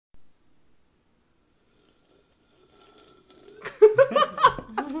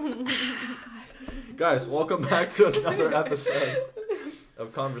Guys, welcome back to another episode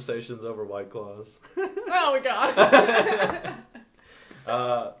of Conversations Over White Claws. Oh my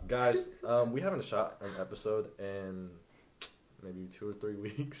god. Guys, we haven't shot an episode in maybe 2 or 3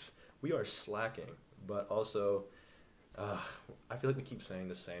 weeks. We are slacking, but also I feel like we keep saying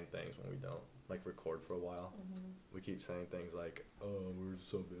the same things when we don't like record for a while. Mm-hmm. We keep saying things like, "Oh, we're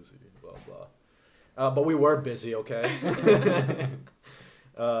so busy," blah blah. But we were busy, okay?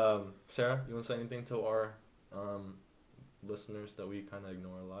 Sarah, you want to say anything to our listeners that we kind of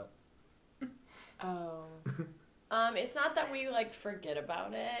ignore a lot? Oh. It's not that we, like, forget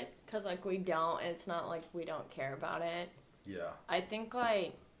about it, because, like, we don't. It's not like we don't care about it. Yeah. I think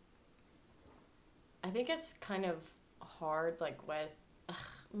it's kind of hard, like, with...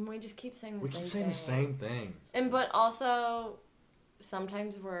 we just keep saying the same thing. We keep saying the same things. But also,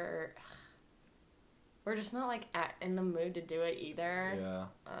 sometimes we're just not, like, in the mood to do it either. Yeah.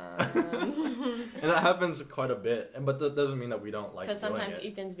 And that happens quite a bit. But that doesn't mean that we don't like doing it. Because sometimes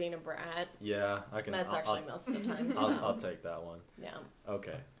Ethan's being a brat. Yeah, I can. That's actually most of the time. I'll take that one. Yeah.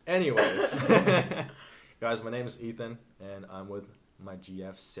 Okay. Anyways. Guys, my name is Ethan, and I'm with my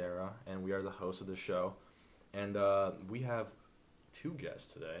GF, Sarah, and we are the hosts of the show. And we have 2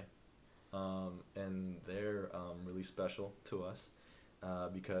 guests today. And they're really special to us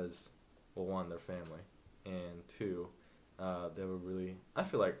because, well, 1, they're family. And 2, they were really, I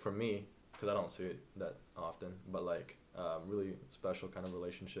feel like for me, because I don't see it that often, but like really special kind of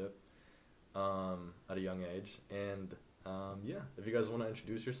relationship at a young age. And yeah, if you guys want to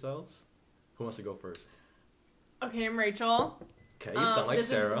introduce yourselves, who wants to go first? Okay, I'm Rachel. Okay, you sound like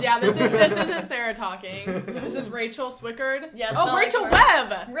Sarah. This isn't Sarah talking. This is Rachel Swickard. Yeah, oh, Rachel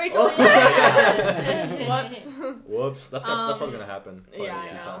Webb! Rachel, Whoops. Whoops. That's probably going to happen quite yeah, a few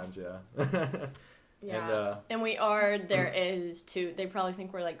I know. times, yeah. Yeah. And there is 2, they probably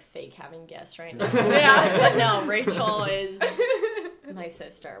think we're like fake having guests right now. Yeah. But no, Rachel is my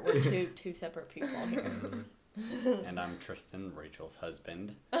sister. We're two separate people here. And I'm Tristan, Rachel's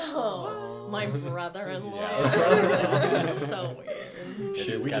husband. Oh, my brother-in-law. Yeah. So weird. It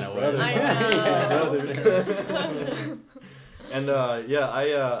is we kind just of weird. I know. And yeah,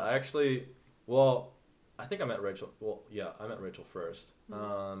 I actually, well, I think I met Rachel. Well, yeah, I met Rachel first.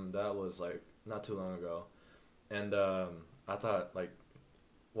 That was like not too long ago, and I thought like,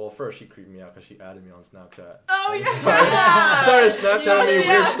 well, first she creeped me out because she added me on Snapchat. Oh, and yeah. started Snapchatting me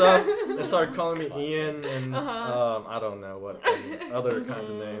Yeah. weird stuff. And started calling me Ian and I don't know what other kinds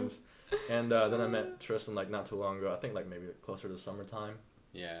of names. And then I met Tristan like not too long ago. I think like maybe closer to summertime.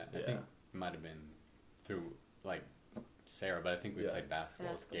 Yeah, I think it might have been through like Sarah, but I think we played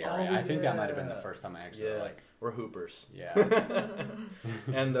basketball with Basketball. Gary. Oh, I think that might have been the yeah. first time I actually like. We're hoopers. Yeah.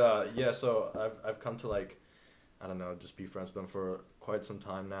 And yeah, so I've come to like, I don't know, just be friends with them for quite some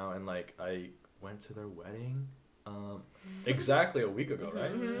time now, and like I went to their wedding exactly a week ago,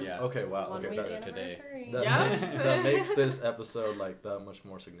 right? Mm-hmm. Yeah. Okay, wow. One Okay, week that, anniversary. that makes this episode like that much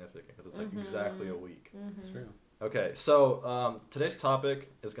more significant because it's like exactly a week. It's true. Okay, so today's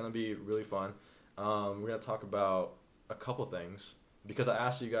topic is going to be really fun. We're going to talk about a couple things because I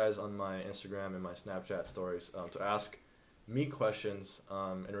asked you guys on my Instagram and my Snapchat stories to ask me questions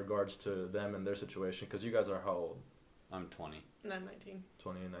in regards to them and their situation because you guys are how old? I'm 20. And I'm 19.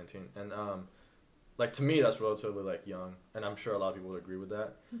 20 and 19. And like to me that's relatively like young, and I'm sure a lot of people would agree with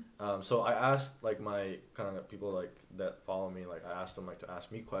that. So I asked like my kind of people like that follow me, like I asked them like to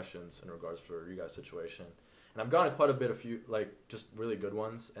ask me questions in regards for you guys' situation. And I've gotten quite a bit of few like just really good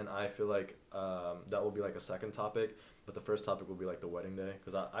ones, and I feel like that will be like a second topic, but the first topic will be like the wedding day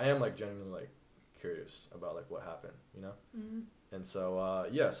because I am like genuinely like curious about like what happened, you know? Mm-hmm. And so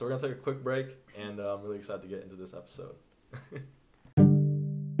yeah, so we're gonna take a quick break, and I'm really excited to get into this episode.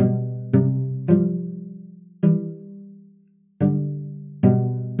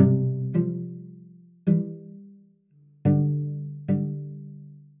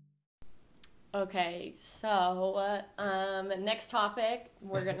 Okay, so next topic,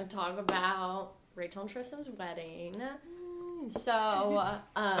 we're going to talk about Rachel and Tristan's wedding. So, I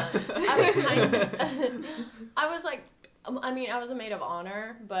was like, I was a maid of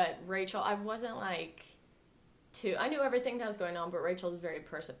honor, but Rachel, I wasn't like I knew everything that was going on, but Rachel's very a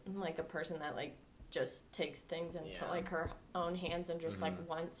person that like just takes things into like her own hands and just like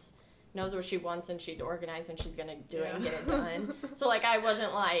knows what she wants and she's organized and she's going to do it and get it done. So like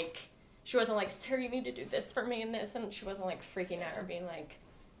she wasn't like, Sarah, you need to do this for me and this, and she wasn't like freaking out or being like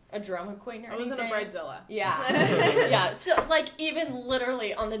a drama queen or anything. I wasn't a bridezilla. Yeah. Yeah. So like even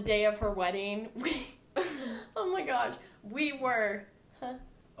literally on the day of her wedding, oh my gosh, we were.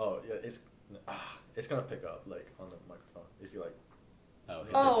 Oh yeah, it's gonna pick up like on the microphone if you like Oh,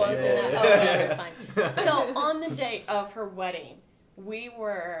 hit Oh, the I was tape. doing that. Oh, whatever, it's fine. So on the date of her wedding, we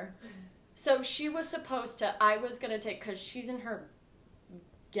were. So she was supposed to. I was gonna take because she's in her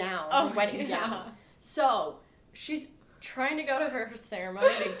gown, her wedding gown. So she's trying to go to her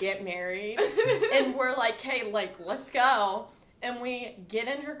ceremony to get married, and we're like, "Hey, like, let's go." And we get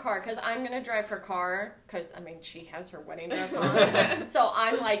in her car because I'm gonna drive her car because I mean she has her wedding dress on. So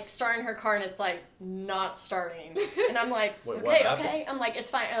I'm like starting her car and it's like not starting, and I'm like, Wait, what okay, happened? okay. I'm like, it's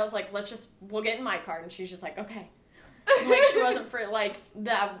fine. And I was like, we'll get in my car, and she's just like, okay. Like she wasn't for like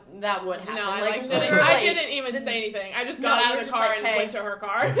that would happen. No, I like I didn't even say anything. I just No, got you out were of the just car like, and "Hey." went to her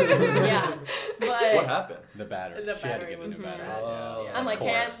car. Yeah, but What happened? The battery. The She had to battery get a was new battery. bad. Oh, Yeah. I'm like, Of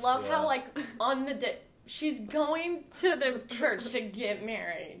hey, I course, love yeah. how like on the day she's going to the church to get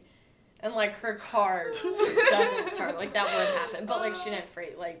married, and like her car doesn't start. Like that would happen, but like she didn't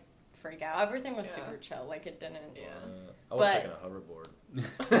freak out. Everything was Yeah. super chill. Like it didn't. Yeah. I was But- taking a hoverboard.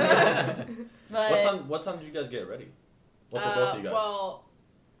 But What time did you guys get ready? Well, for both of you guys. Well,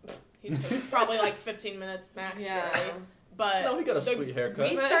 he took probably like 15 minutes max. yeah. Right? But No, he got a the- sweet haircut.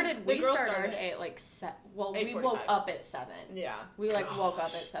 We The started girl our started day at like we 8:45. woke up at 7. Yeah. We like woke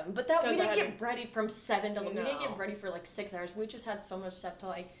up at 7, but that we 'Cause I didn't had get ready from 7 to. We didn't No. get ready for like 6 hours. We just had so much stuff to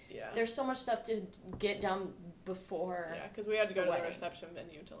like. Yeah. There's so much stuff to get done before. Yeah, because we had to go the to the wedding. reception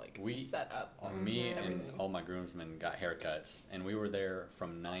venue to like We- set up. Me Mhm. and Everything. all my groomsmen got haircuts, and we were there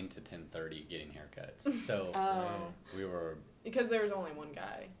from 9 to 10:30 getting haircuts. So Oh. we were, Because there was only one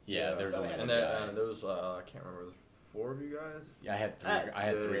guy. yeah, there's so only we had one and to then guy. there was I can't remember. Was it 4 of you guys? Yeah, I had three. Uh, I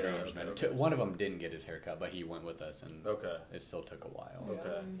had three yeah, groomsmen. okay. One of them didn't get his haircut, but he went with us, and Okay. it still took a while. Yeah.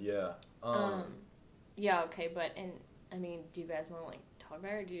 Okay. Yeah. Yeah. Okay, but I mean, do you guys want to like talk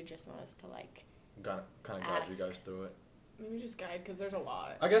about it, or do you just want us to like? Kind of guide you Ask. guys through it. Maybe just guide because there's a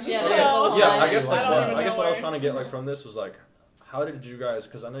lot. I guess. Yeah, it's, there's a lot. yeah. I guess I like don't what, even I guess know what I was where- trying to get like from this was like, how did you guys?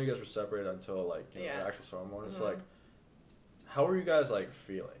 Because I know you guys were separated until like Yeah. the actual ceremony. Mhm. So like, how were you guys like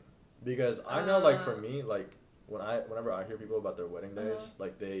feeling? Because I know like for me like whenever I hear people about their wedding days,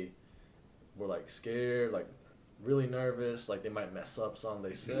 like they were like scared, like really nervous, like they might mess up something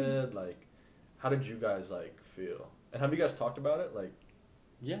they said. Like, how did you guys like feel? And have you guys talked about it? Like,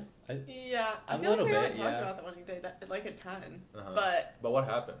 Yeah, Yeah, I A feel like little we haven't bit, talked yeah. about the wedding day that like a ton. uh but what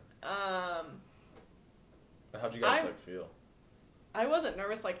happened? But How'd you guys I- like feel? I wasn't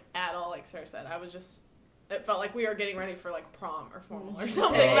nervous like at all. Like Sarah said, I was just. It felt like we were getting ready for like prom or formal or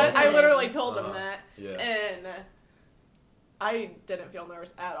something. Dang. I literally told them Uh-huh. that, Yeah. and I didn't feel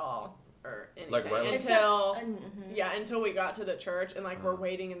nervous at all or anything Like, right when- until Mhm. yeah, until we got to the church and like we're Uh-huh.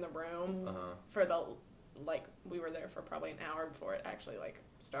 waiting in the room Uh huh. for the like we were there for probably an hour before it actually like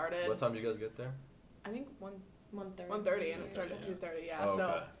started. What time did you guys get there? I think 1:30. 1:30 and it started Yeah. at 2:30. Yeah, Oh, so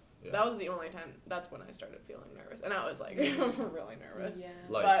okay. Yeah. that was the only time. That's when I started feeling nervous, and I was like really nervous. Yeah.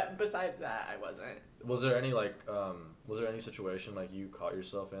 Like, But besides that, I wasn't. was there any like was there any situation like you caught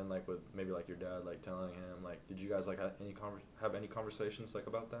yourself in like with maybe like your dad like telling him like did you guys like have any conversations like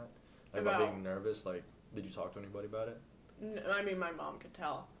about that like about About- being nervous like did you talk to anybody about it? I mean, my mom could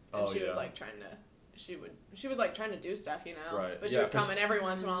tell, and Oh, she was yeah. like trying to. She was like trying to do stuff, you know. Right. But she Yeah, would come 'cause- in every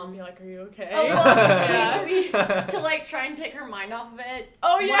once in a while and be like, "Are you okay?" Oh, well, Yeah. we, to like try and take her mind off of it.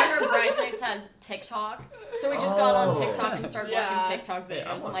 Oh, One yeah. of her bridesmaids has TikTok, so we just got on Oh. TikTok and started Yeah. watching TikTok Hey, I'm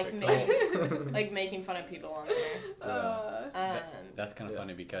videos and on like TikTok. making making fun of people on there. that's kind of Yeah.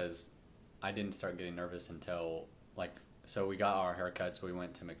 funny because I didn't start getting nervous until like. So we got our haircuts. We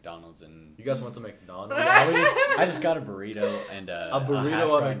went to McDonald's and You guys went to McDonald's? I just got a burrito and A burrito hash at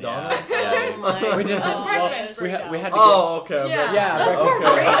brown, McDonald's? Yeah, Oh my we just God. Breakfast we burrito. had to Oh, okay. Yeah. Yeah, okay.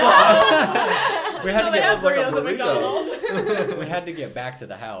 we had No, to they get have like a burritos at burrito. McDonald's. we had to get back to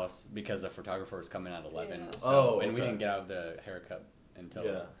the house because the photographer was coming at 11. Yeah. So Oh, and we okay. didn't get out of the haircut until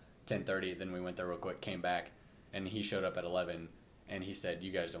Yeah. 10:30. Then we went there real quick, came back, and he showed up at 11. And he said,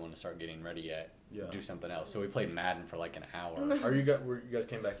 "You guys don't want to start getting ready yet. Yeah. Do something else." So we played Madden for like an hour. Are you guys? Were you guys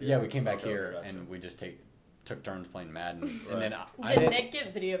came back here? Yeah, we came back Okay, here gotcha. and we just took turns playing Madden. Right. And then I Did didn't- Nick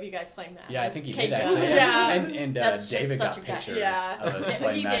get video of you guys playing that? Yeah, I think he Okay, did good. actually. Yeah. And That's just David such got a guy. pictures Yeah. of us Yeah,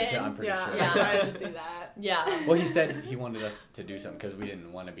 playing he Madden did. too. I'm pretty Yeah, sure. Yeah. I had to see that. Yeah. Well, he said he wanted us to do something because we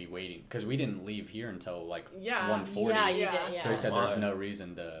didn't want to be waiting because we didn't leave here until like Yeah. 1:40. Yeah, you Yeah. did. Yeah. So he said there's Why? no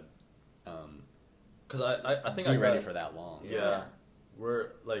reason to Because I think be I ready got- for that long. Yeah. We're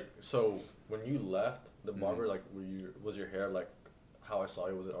like so when you left the Mhm. barber like was your hair like how I saw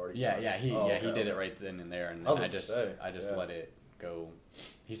you was it already Yeah, done? yeah, he Oh, yeah he okay, did it okay. right then and there, and I was then I about to just say, yeah. let it go.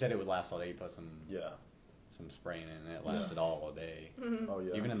 He said it would last all day. He put some Yeah. spraying in, and it lasted all day. Mhm. Oh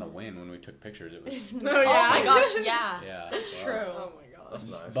yeah. Even in the wind when we took pictures, it was Oh yeah. Oh my gosh, yeah. yeah. That's Wow. true. Oh my That's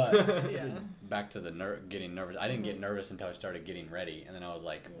nice. But Yeah. back to the getting nervous. I didn't get nervous until I started getting ready, and then I was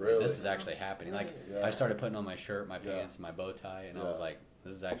like, Really? "This is actually happening." Like Yeah. I started putting on my shirt, my Yeah. pants, my bow tie, and I Yeah. was like,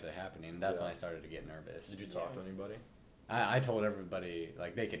 "This is actually happening." And that's Yeah. when I started to get nervous. Did you talk to anybody? I told everybody,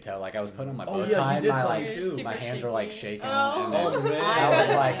 like they could tell, like I was putting on my Oh, bow yeah, tie, you and did my tell like me too. my Super hands were like shaky. shaking, Oh. and then Oh, man.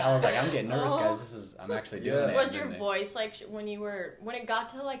 I was like, I'm getting nervous, Oh. guys. I'm actually doing Yeah. it. Was And your then voice like when it got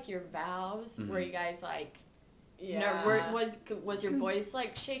to like your vows? Mhm. Were you guys like? Yeah. Was your voice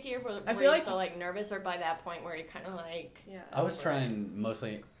like shaky, or were I you feel like- still like nervous, or by that point were you kind of like? Yeah. I was trying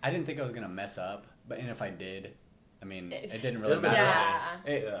mostly. I didn't think I was gonna mess up, and if I did, I mean, If- it didn't really Yeah.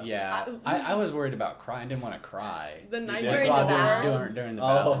 matter. Yeah. I was worried about crying. Didn't want to cry. The night During before. the vows? During the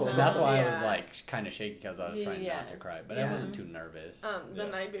Oh. vows, and that's why I was Yeah. like kind of shaky because I was trying Yeah. not to cry, but Yeah. I wasn't too nervous. The Yeah.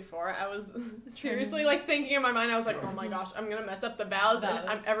 night before, I was seriously like thinking in my mind. I was like, "Oh my gosh, I'm gonna mess up the vows, and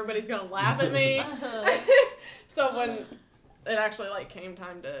Vows. everybody's gonna laugh at me." So when it actually like came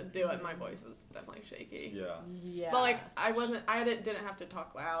time to do it, my voice was definitely shaky. Yeah. Yeah. But like I didn't have to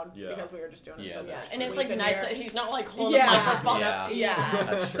talk loud Yeah. because we were just doing it Yeah, so that's much. and true. it's We like could nice hear- that he's not like holding Yeah. the microphone Yeah. up to you. Yeah.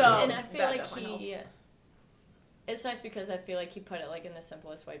 That's So And I feel that like definitely helped. it's nice because I feel like he put it like in the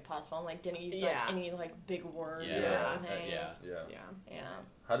simplest way possible, and like didn't use Yeah. like any like big words Yeah, or anything. yeah. Yeah. Yeah.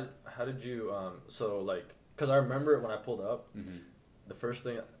 Yeah. How did you so like because I remember it when I pulled up. hmm The first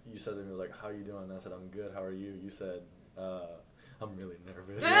thing you said to me was like, "How you doing?" And I said, "I'm good. How are you?" You said, "I'm really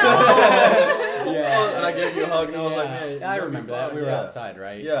nervous." Yeah. And I gave you a hug, and I was like, Yeah. "Man, I you're gonna be remember that. fine." We were Yeah. outside,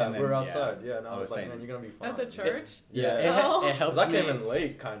 right? Yeah, And then- we were outside. Yeah, and I I was was like, saying- "Man, you're gonna be fine." At the church. Yeah. It helped 'Cause I me. came in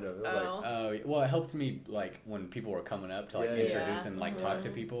late, kind of. It was Oh. like, Well, it helped me like when people were coming up to like Yeah, yeah. introduce and like talk to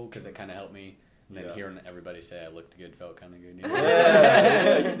Mhm. people because it kind of helped me. And then Yeah. hearing everybody say I looked good felt kind of good. You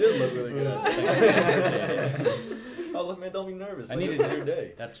yeah, you did look really good. Yeah. I was like, "Man, don't be nervous. I Like, needed it's to- your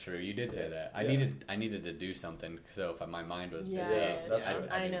day." That's true. You did say Yeah. that. Yeah. I needed to do something. So if my mind was busy, Yes, that's I,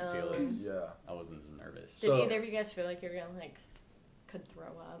 right. I didn't I feel know. as Yeah. I wasn't as nervous. Did So- either of you guys feel like you're gonna like could throw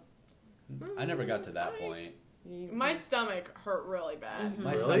up? I never got to that point. My stomach hurt really bad. Mhm.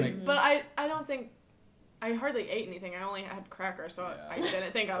 My Really? stomach. But I don't think I hardly ate anything. I only had crackers, so Yeah. I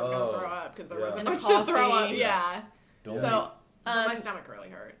didn't think I was Oh. gonna throw up because there Yeah. wasn't And a much to throw up. coffee. Yeah. The only- So Um, my stomach really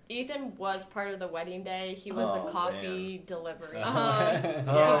hurt. Ethan was part of the wedding day. He was Oh, a coffee delivery. Oh.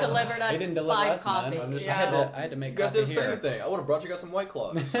 He delivered He us didn't deliver 5 us none. coffee. I'm just- Yeah. I had to make You guys coffee didn't say here. anything. I would have brought you guys some White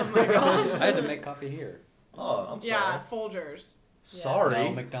Claws. Oh my gosh. I had to make coffee here. Oh, I'm sorry. Yeah, Folgers. Sorry.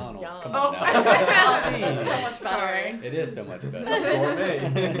 No, McDonald's. Yum. Come Oh. on now. That's so much Sorry. better. It is so much better.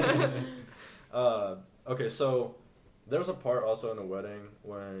 Gourmet. Okay, so there was a part also in the wedding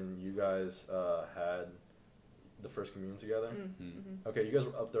when you guys had the first communion together. Mm. Okay, you guys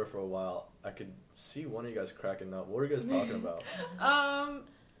were up there for a while. I could see one of you guys cracking up. What were you guys talking about?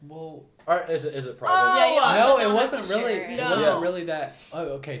 Well, All right, is it private? Oh, Yeah, you also no, don't it have wasn't to really. share It it. No. wasn't Yeah. really that. Oh,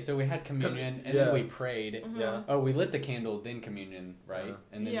 okay. So we had communion, and yeah. then we prayed. Mhm. Yeah. Oh, we lit the candle, then communion, right? Uh-huh.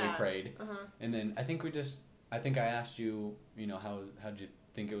 And then Yeah. we prayed, Uh-huh. and then I think I think I asked you, how'd you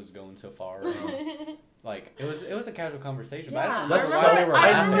think it was going so far? Like it was a casual conversation, but I Yeah. don't That's remember why we were I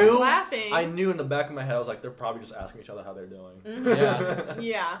remember knew- us laughing. I knew in the back of my head, I was like, they're probably just asking each other how they're doing. Yeah.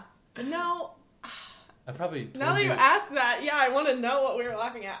 Yeah. No. I probably told Now that you asked that, yeah, I want to know what we were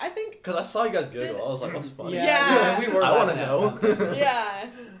laughing at. I think. Because I saw you guys giggle. I was like, that's funny. Yeah. we were. I wanna laughing at know. something. Yeah.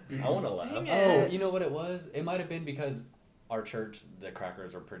 I want to laugh. Dang it. Oh, you know what it was? It might have been because our church, the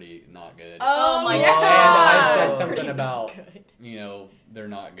crackers are pretty not good. Oh my yeah. god. And I said Oh. something Pretty about, good. they're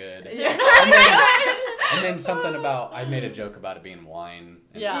not good. Yeah. And then something about, I made a joke about it being wine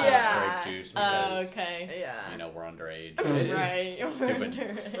instead Yeah. of grape juice Oh, because, okay. Yeah. we're underage. Right. Stupid.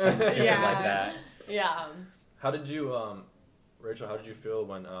 Underage. Something stupid Yeah. like that. Yeah. How did you, Rachel, how did you feel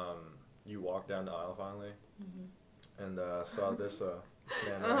when you walked down the aisle finally and saw this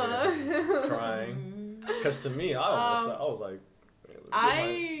man right here crying? Because to me, I was like,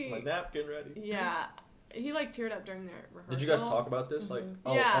 get my napkin ready. Yeah. He like teared up during the rehearsal. Did you guys talk about this? Like,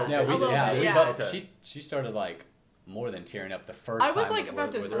 oh, Yeah. okay. Yeah, A we little yeah, bit, we yeah. both, Okay. she started like more than tearing up the first I time. was like with-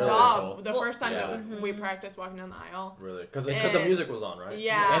 about to with sob rehearsal. the Well, first time yeah. that we practiced walking down the aisle. Really? Because And- the music was on, right?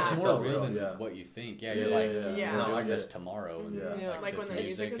 Yeah. It's It more felt real than yeah. what you think. Yeah, Yeah, you're like, yeah, yeah. we're No, I doing get this it. tomorrow. And Yeah. Yeah. Like this when the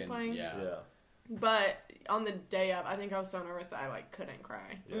music is and- playing? Yeah. Yeah. But on the day of, I think I was so nervous that I like couldn't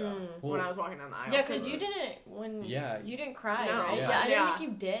cry Yeah. when I was walking down the aisle. Yeah, because you didn't You didn't cry, No. right? Yeah. Yeah, I didn't Yeah. think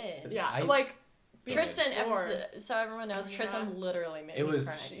you did. Yeah, I- like Tristan, Before. so everyone knows, Yeah. Tristan literally made It me was,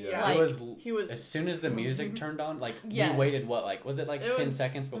 cry. Yeah. Like, it was, he was. as soon as the music turned on, like, Yes. we waited, was it like It 10 was-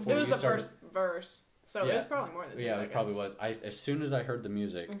 seconds before It was you the started? first verse, so Yeah. it was probably more than 10 Yeah, seconds. it probably was. As soon as I heard the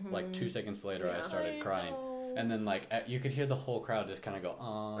music, like 2 seconds later, I Yeah. started crying. And then like you could hear the whole crowd just kind of go,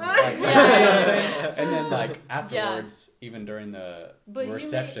 Yeah. you know what I'm saying? And then like afterwards, even during the But you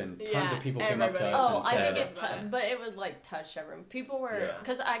reception, made- tons yeah, of people came up to everybody- us Oh, and I said, think but it was like touched everyone. People were, Yeah.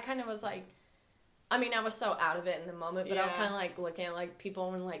 because I kind of was like, I mean, I was so out of it in the moment, but I was Yeah. kind of like looking at like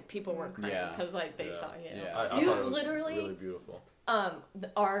people and like people were crying Yeah. because like they Yeah. saw you. Yeah. I You thought it was literally- really beautiful.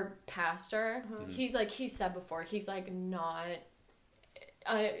 Our pastor, Mhm. he's like, he said before, he's like not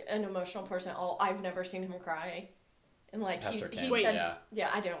an emotional person at all. I've never seen him cry. And like Pastor he Ken, Wait. said, yeah.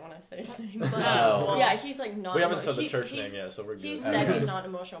 I don't want to say his name, but Oh. yeah, he's like not. We haven't said the he- church he's- name yet, so we're good. He said he's not an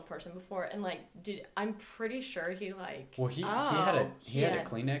emotional person before, and like, I'm pretty sure he like. Well, he had Oh. a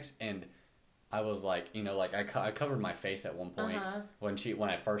Kleenex, and I was like, you know, like I covered my face at one point when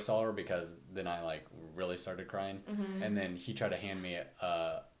I first saw her, because then I like really started crying, and then he tried to hand me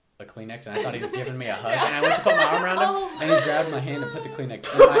a Kleenex, and I thought he was giving me a hug, and I went to put my arm around him, Oh. and he grabbed my hand and put the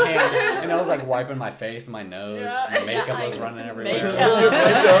Kleenex in my hand, and I was like wiping my face, my nose, Yeah. my makeup Yeah, was I- running everywhere.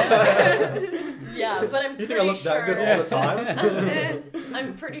 Yeah, but I'm You pretty think I look sure. that good all the time?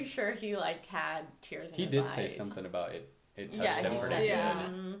 I'm pretty sure he like had tears in He his did eyes. say something about it. It touched Yeah, him he pretty said. good. Yeah.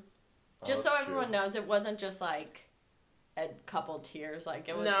 Mhm. Oh, Just so that's everyone true. knows, it wasn't just like a couple tears. Like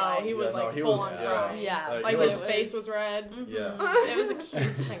it was No, like he was Yeah, no, like he full was- on yeah. crying. Yeah, Like it his was- face was red. Mhm. Yeah. It was the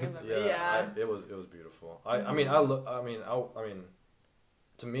cutest thing I've ever Yeah, seen. Yeah. it was beautiful. Mm-hmm. I mean,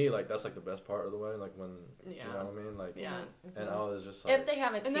 to me, like that's like the best part of the wedding, like when you Yeah. know what I mean, like, Yeah. and I was just like, If they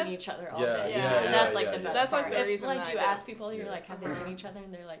haven't And seen that's- each other all Yeah, day, yeah, that's yeah, like yeah, the yeah. best That's, like, part. the If reason like that you I ask did. people, you're Yeah. like, have they seen each other?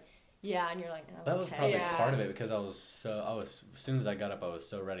 And they're like, yeah, and you're like, oh, That was okay. probably Yeah. part of it, because I was as soon as I got up, I was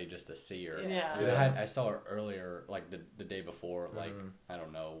so ready just to see her. Yeah. 'Cause Yeah. I saw her earlier, like the day before, like Mhm. I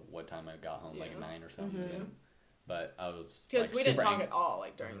don't know what time I got home, like Yeah. 9 or something. Mhm. and- but I was Because like, we didn't super talk ang- at all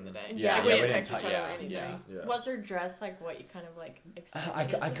like during the day. Yeah, Like, we yeah, didn't we text didn't each other talk- or yeah, anything. yeah. Was her dress like what you kind of like expected? I it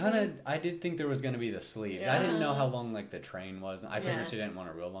to kind be? of I did think there was gonna be the sleeves. I didn't know how long like the train was. I figured Yeah. she didn't want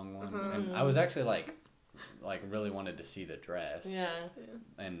a real long one, Mhm. and I was actually like really wanted to see the dress. Yeah.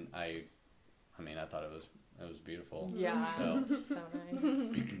 And I mean I thought it was beautiful. Yeah. So- It's so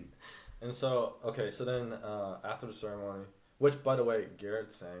nice. And so so then after the ceremony, which by the way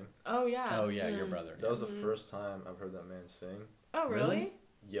Garrett sang, Oh yeah. Oh yeah, your Mm. brother. that was the Mhm. first time I've heard that man sing. Oh really? Really?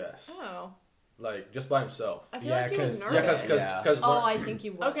 Yes, Oh. like just by himself. I feel Yeah, like he was 'cause- Yeah, nervous. because Oh, I think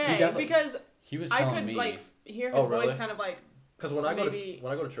you was. Okay, definitely- because He was I telling could me. like hear Oh, his voice really? kind of like. Because when I Maybe-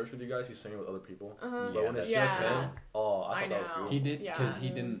 go to church with you guys, he's singing with other people. Uh-huh. But when it's Yeah. just him, oh, I I thought that was know. beautiful. he did Yeah. because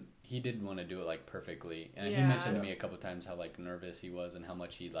he did want to do it like perfectly, and he Yeah. mentioned to Yeah. me a couple times how like nervous he was and how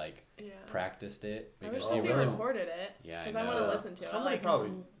much he like Yeah. practiced it I wish because Oh, he somebody really recorded it. Yeah, I Because I want to know. listen to it. Somebody Like,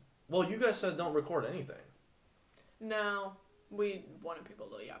 probably. Well, you guys said don't record anything. No, we wanted people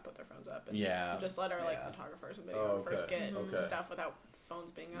to put their phones up and Yeah. just let our like Yeah. photographers and Oh, videographers okay. get Okay. stuff without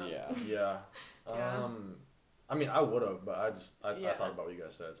phones being up. yeah. Yeah. Yeah. I mean, I would have, but I Yeah. thought about what you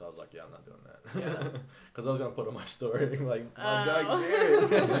guys said, so I was like, yeah, I'm not doing that. Yeah. Because I was gonna put on my story like my Oh. guy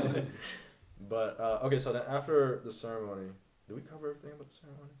Garrett. But okay, so then after the ceremony, did we cover everything about the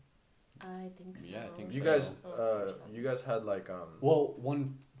ceremony? I think so. Yeah, I think You so. guys, Oh, you guys had like Well,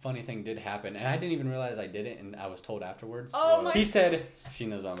 one funny thing did happen, and I didn't even realize I did it, and I was told afterwards. Oh my. He said, she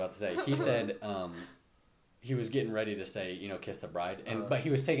knows what I'm about to say. He said, he was getting ready to say, kiss the bride, and but he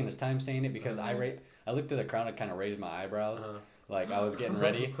was taking his time saying it because I looked to the crowd and kind of raised my eyebrows, like I was getting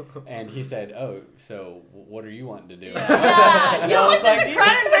ready, and he said, "Oh, so what are you wanting to do?" Yeah, you I was looked at like, the crowd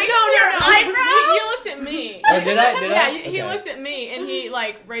and raised your eyebrows. You looked at me. Oh, did I? Did Yeah, I? he Okay. looked at me and he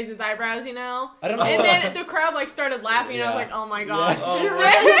like raised his eyebrows, I don't know. And then the crowd like started laughing, and I was Yeah. like, "Oh my gosh!" Oh, Just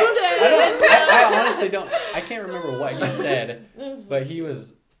right. I honestly don't. I can't remember what he said, but he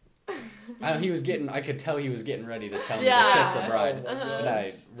was. I could tell he was getting ready to tell me to kiss the bride, Oh my and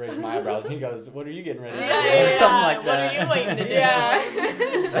I raised my eyebrows, and he goes, "What are you getting ready to do?" Yeah, or something like What that. are you waiting to do?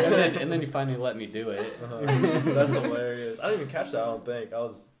 Yeah. and then he finally let me do it. That's hilarious. I didn't even catch that. I don't think I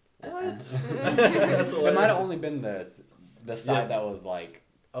was. What? That's It hilarious. might have only been the side Yeah. that was like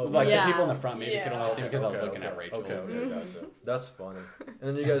Oh, Yeah. the people in the front maybe could Yeah. only see me because I was Okay, looking okay, at Rachel. Okay, Mm-hmm. gotcha. That's funny. And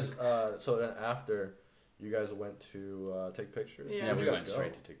then you guys, so then after, you guys went to take pictures. Yeah. Yeah, Where'd we you went guys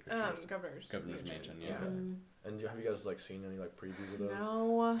straight go? to take pictures. Governor's Mansion, yeah. Okay. And have you guys like seen any like previews of those?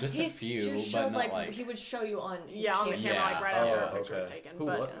 No. Just a He's few, just but showed, not like. he would show you on his Yeah, on the camera. camera, like right after Yeah. the picture was okay. taken, Who,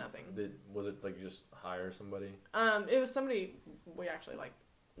 but what? nothing. Was it like you just hire somebody? It was somebody we actually like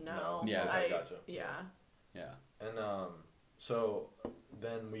know. Yeah. Okay, gotcha. Yeah. Yeah. And so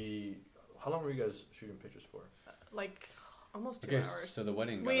then how long were you guys shooting pictures for? Like almost 2 Okay, hours. so the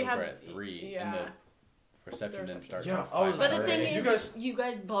wedding got We over had- at 3, and yeah. the reception didn't start Yeah, till I was- But the 5:30. thing You is, guys- you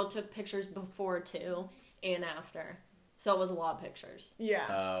guys both took pictures before too and after. So it was a lot of pictures. Yeah.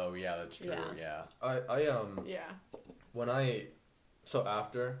 Oh yeah, that's true. Yeah. Yeah. Yeah. So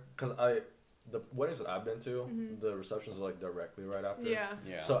after, because the weddings that I've been to, the receptions are like directly right after. Yeah.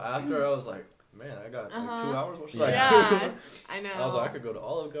 Yeah. So after I was like, man, I got like 2 hours. What should I do? Yeah. I know. I was like, I could go to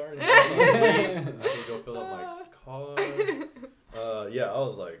Olive Garden. I could go fill up my car. Yeah, I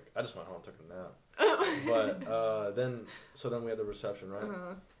was like, I just went home and took a nap. But then we had the reception,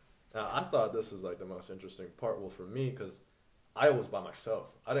 right? Now, I thought this was like the most interesting part. Well, for me, because I was by myself.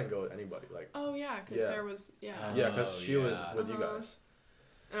 I didn't go with anybody. Like, oh yeah, because Sarah was yeah, because she was with you guys.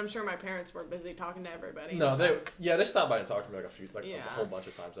 And I'm sure my parents were busy talking to everybody. No, they stopped by and talked to me like a whole bunch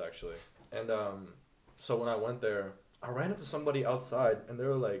of times actually. And so when I went there, I ran into somebody outside, and they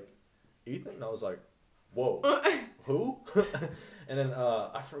were like, Ethan, and I was like, whoa, who? And then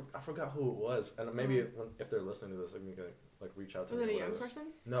I forgot who it was, and maybe if they're listening to this, they can like reach out to me. Was it a young person?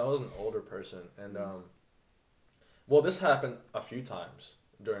 No, it was an older person, and well, this happened a few times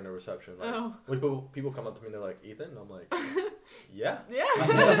during the reception. Like, when people come up to me, and they're like, Ethan, and I'm like, yeah,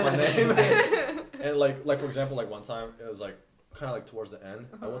 that's my name. And like for example, like one time it was like kind of like towards the end,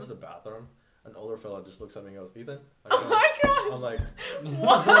 I went to the bathroom. An older fella just looks at me and goes, Ethan? Oh my gosh! I'm like,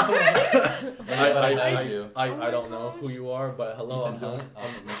 what? I don't know who you are, but hello, Ethan I'm doing.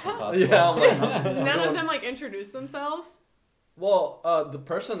 Hunt, Mission Impossible. Yeah, I'm like, None of them like introduced themselves? Well, the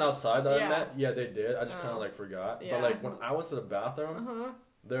person outside that I met, they did. I just kind of like forgot. Yeah. But like when I went to the bathroom,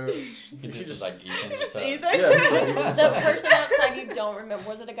 He just was like Ethan. Just Ethan. Ethan? The person outside you don't remember.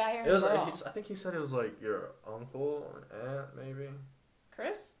 Was it a guy or a girl? I think he said it was like your uncle or aunt, maybe.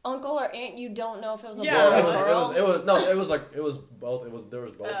 Chris? Uncle or aunt, you don't know if it was a Yeah. boy or a girl? It was both. There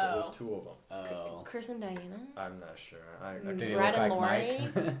was both. There was two of them. Oh. Chris and Diana? I'm not sure. Did he Brad look and like Lori?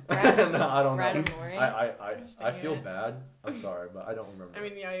 Mike? No, I don't Brad know. and Lori? I feel bad. I'm sorry, but I don't remember. I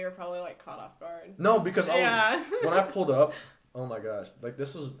mean, yeah, you were probably like caught off guard. No, because Yeah. when I pulled up, oh my gosh, like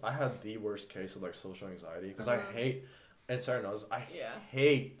I had the worst case of like social anxiety because I hate, and Sarah knows, I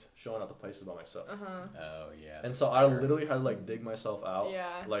hate showing up to places by myself. Oh yeah. And so I literally had to like dig myself out, Yeah.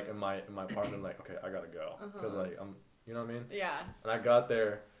 like in my apartment, like okay, I gotta go because like I'm, you know what I mean? Yeah. And I got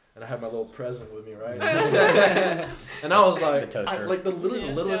there. And I had my little present with me, right? And I was like, the toaster. like the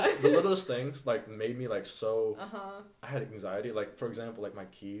littlest things like made me like so. I had anxiety. Like for example, like my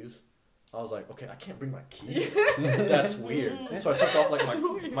keys. I was like, okay, I can't bring my keys. That's weird. So I took off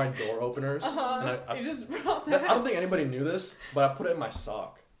like my door openers. And I you just brought that. I don't think anybody knew this, but I put it in my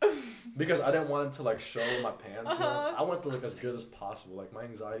sock. Because I didn't want it to like show my pants. You know? I wanted to look as good as possible. Like my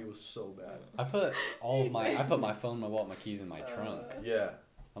anxiety was so bad. I put my phone, my wallet, my keys in my trunk. Yeah.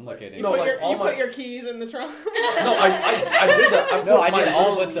 I'm looking at it. You No, put, like, put your keys in the trunk. No, I did that. I did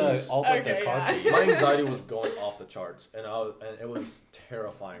all with the Okay, car yeah. keys. My anxiety was going off the charts, and it was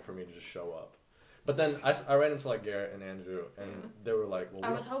terrifying for me to just show up. But then I ran into like Garrett and Andrew, and they were like, "Well,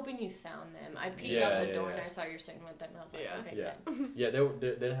 I was hoping you found them. I peeked out the door and I saw you're sitting with them. And I was like, okay, good. Yeah, they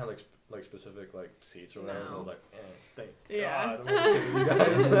didn't have like specific like seats or whatever. No. So I was like, thank Yeah. God, I'm gonna sit with you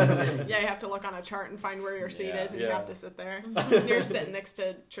guys. Yeah, you have to look on a chart and find where your seat is, and you Yeah. have to sit there. You're sitting next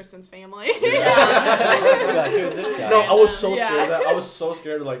to Tristan's family. Like, who's this guy? No, I was so Yeah. scared of that. I was so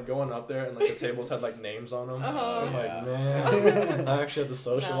scared of like going up there and like the tables had like names on them. I'm like, man, I actually had to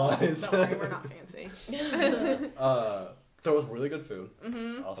socialize. No, don't worry, we're not fancy. There was really good food.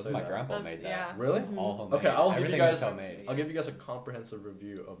 I'll That's say my that. grandpa made that. Yeah. Really? All homemade. Okay, I'll give you Everything guys. was homemade. I'll give you guys a comprehensive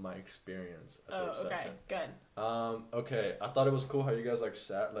review of my experience at the Oh, okay, reception. good. Okay, I thought it was cool how you guys like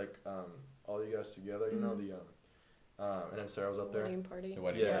sat like all you guys together. You know and then Sarah was up there. Wedding party. The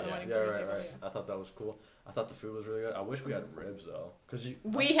wedding Yeah, party, yeah, yeah. right. I thought that was cool. I thought the food was really good. I wish we had ribs though, cause you.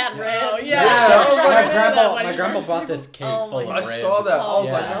 We had Oh, ribs. yeah. My grandpa bought this cake Oh full of my I ribs. saw that. I was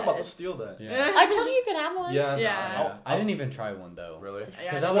Oh, like, yeah. man, I'm about to steal that. Yeah. I told you you could have one. Yeah. Yeah. I didn't even try one though. Really? Yeah,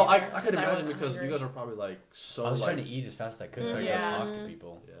 Because I Well, was- I could I imagine wasn't because hungry. you guys are probably like so. I was like, trying to eat as fast as I could so I could Yeah. go talk to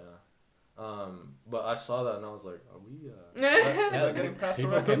people. Yeah. But I saw that and I was like, are we? Yeah, getting past the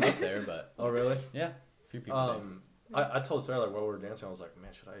people record? came up there, but Oh really? yeah, a few people did. I told Sarah like while we were dancing, I was like,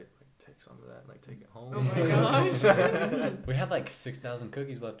 man, should I like take some of that and like take it home? Oh my gosh. We had like 6,000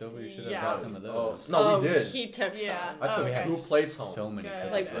 cookies left over. You should have Yeah. brought some of those. No, we did. He took Yeah. some. I took Okay. 2 plates home. So many Good.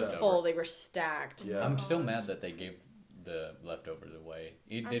 cookies Like left full. over. They were stacked. Yeah. I'm still mad that they gave the leftovers away.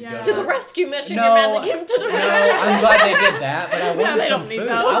 It did Yeah. go To the rescue mission. No, You're mad they came to the No, rescue. I'm glad they did that, but I wanted they some don't need food.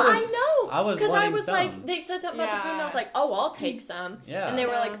 those. Well, I I know. I was because I wanting was some. like, they said something about the food, and I was like, oh, I'll take some. Yeah. And they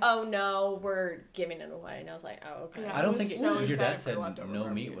were Yeah. like, oh no, we're giving it away. And I was like, oh okay. Yeah. I don't I think was so your excited dad for said leftover no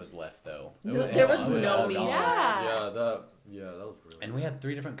meat barbecue. was left though. No, there was it no all meat. gone. Yeah. That was really. And we had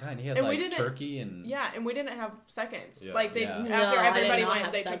 3 different kinds. He had And we like didn't- turkey and Yeah, and we didn't have seconds. Yeah. Like they Yeah. No, after I did everybody not went,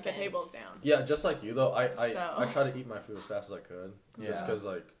 have they took the seconds. tables down. Yeah, just like you though. I So- try to eat my food as fast as I could. Just Yeah. because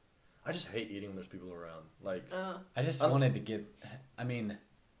like I just hate eating when there's people around. Like I just I'm- wanted to get. I mean,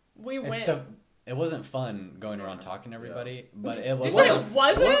 We it, went. it wasn't fun going around talking to everybody, but it Did was. you say it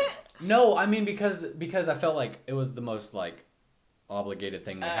wasn't? No, I mean because I felt like it was the most like obligated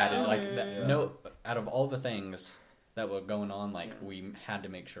thing we had. To, like Yeah. no, out of all the things that were going on, like we had to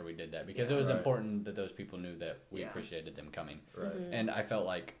make sure we did that because it was Right. important that those people knew that we Yeah. appreciated them coming. right. And I felt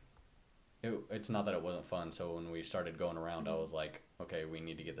like it's not that it wasn't fun. So when we started going around, I was like, okay, we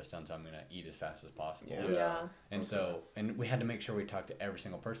need to get this done. So I'm gonna eat as fast as possible. Yeah. Yeah. And so, and we had to make sure we talked to every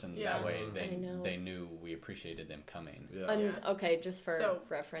single person. Yeah. That way, I know. they knew we appreciated them coming. Yeah. And Yeah. okay, just for So-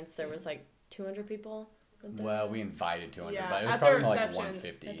 reference, there was like 200 people. at the- Well, we invited 200, Yeah, but it was at the probably more like reception-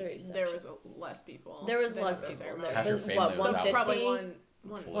 150. At the reception. There was less people. There was than less at the people. ceremony. There Half your was, family what, was So out. 150? probably one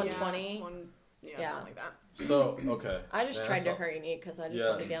 120? Yeah, one, yeah, Yeah. something like that. So okay. I just Man, tried to that's hurry and eat because I just Yeah.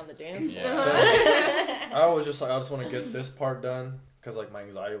 wanted to get on the dance floor. Yeah. I was just like, I just want to get this part done because like my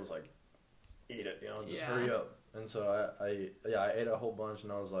anxiety was like, eat it, just Yeah. hurry up. And so I ate a whole bunch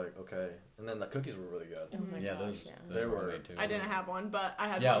and I was like, okay. And then the cookies were really good. Oh my Yeah, gosh, those, yeah. those They were were- made too. I didn't have one, but I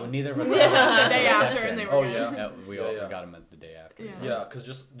had Yeah, one. well, neither of us. Yeah. had The day reception. after, and they were Oh, good. yeah. Yeah, we all Yeah. got them at the day after. Yeah. Yeah, because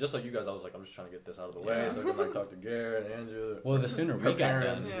just like you guys, I was like, I'm just trying to get this out of the way Yeah. so I can like talk to Garrett and Andrew. Well, the sooner her we got done,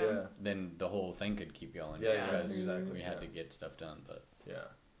 parents, Yeah. yeah. then the whole thing could keep going. Yeah, because exactly. we had yeah. to get stuff done. But Yeah.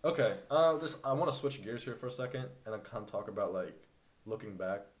 Okay. I want to switch gears here for a second and kind of talk about like looking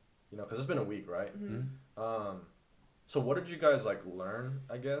back, because it's been a week, right? Mm-hmm. So what did you guys like learn?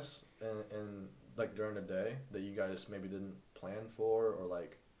 I guess and like during the day that you guys maybe didn't plan for or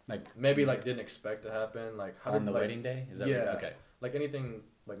like maybe like didn't expect to happen. Like how on did the like, wedding day, is that yeah. okay? like anything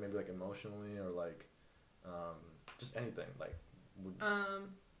like maybe like emotionally or like just anything like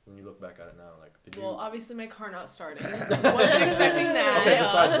when you look back at it now, like did you? Well, obviously my car not starting. Wasn't expecting that.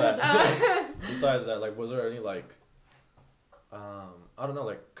 Okay, besides that, like, was there any, like, I don't know,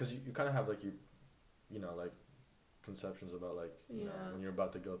 like, because you kind of have, like, like, conceptions about, like, Yeah. when you're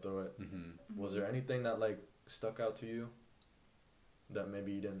about to go through it. Mm-hmm. Was there anything that, like, stuck out to you that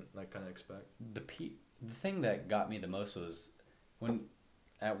maybe you didn't, like, kind of expect? The thing that got me the most was when,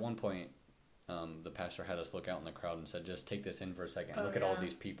 at one point, the pastor had us look out in the crowd and said, "Just take this in for a second. Oh, Look at all yeah.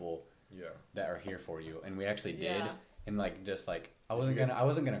 these people Yeah. that are here for you." And we actually did. Yeah. And like just like I wasn't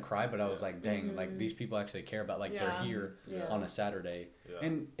gonna cry, but I was like, dang, like these people actually care about like they're Yeah. here Yeah. on a Saturday, Yeah.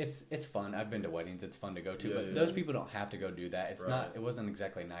 and it's fun. I've been to weddings; it's fun to go to, Yeah, but yeah. those people don't have to go do that. It's Right. not. It wasn't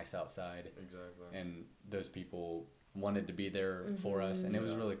exactly nice outside, Exactly. and those people wanted to be there for us, and it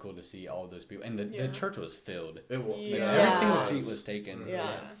was Yeah. really cool to see all those people. And the Yeah. church was filled. It was. Yeah. Every Yeah. single seat was taken.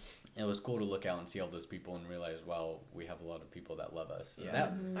 Yeah. It was cool to look out and see all those people and realize, wow, we have a lot of people that love us. Yeah. That,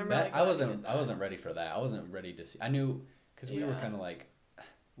 I'm that really glad I we wasn't did that. I wasn't ready for that. I wasn't ready to see. I knew because we were Yeah. kind of like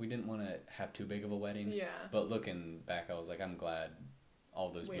we didn't want to have too big of a wedding. Yeah. But looking back, I was like, I'm glad all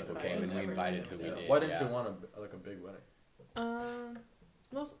those We people invited came and we everybody. invited who Yeah. we did. Why didn't yeah. you want a big wedding?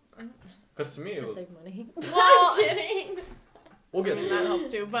 Most. Because to me, it To was. save money. Well, kidding. We'll I get mean, to that it.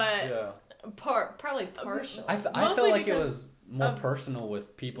 helps too, but Yeah. Probably partial. I Mostly felt like it because was more of- personal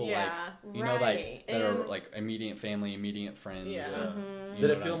with people yeah. like you know Right. like that are And- like immediate family, immediate friends. Yeah. Mhm. You Did know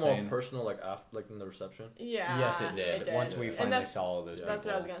it what feel I'm more saying? personal, like after, like in the reception? Yeah. Yes, it did. Once we And finally that's- saw all those Yeah. people. That's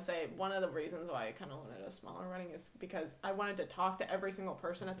what I was gonna say. One of the reasons why I kind of wanted a smaller wedding is because I wanted to talk to every single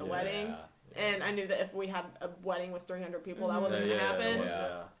person at the Yeah. wedding, and I knew that if we had a wedding with 300 people, that wasn't Yeah, gonna happen.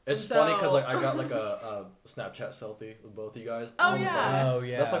 Yeah. It's And funny because so- like I got like a Snapchat selfie with both of you guys. Oh, I was yeah. like- Oh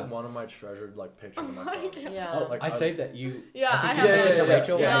yeah. That's like one of my treasured like pictures on my my phone. God. Yeah. Oh, like, I saved that you. Yeah, I I think have you sent it to yeah,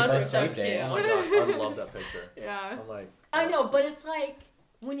 Rachel. yeah, when No, I it's so saved it. cute. Oh my gosh, I love that picture. Yeah. I'm like, I know, but it's like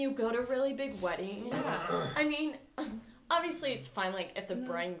when you go to really big weddings. I mean, obviously it's fine. Like if the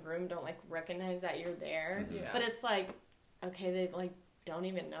bride and groom don't like recognize that you're there, Yeah. but it's like, okay, they like don't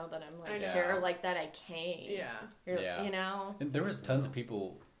even know that I'm I like know. here, like that I came. Yeah. Yeah. You know. And there was tons of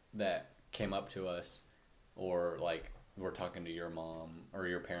people that came up to us, or like were talking to your mom or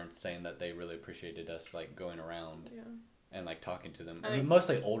your parents, saying that they really appreciated us like going around Yeah. and like talking to them. I I mean, think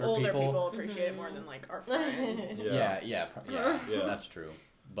mostly older people. appreciate it more than like our friends. Yeah, yeah, Yeah. that's true.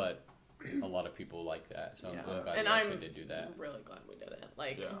 But a lot of people like that, so Yeah. I'm glad And we actually I'm did do that. really glad we did it.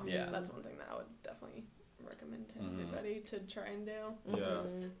 Like, Yeah. Yeah. that's one thing that I would definitely recommend to Mhm. everybody to try and do. Yeah.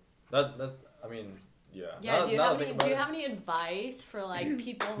 Mhm. that I mean, Yeah. Yeah. Now- Do you now have I think any? about Do you it- have any advice for like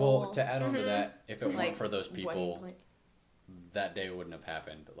people? Well, to add on to that, if it weren't like, for those wedding people, plan- that day wouldn't have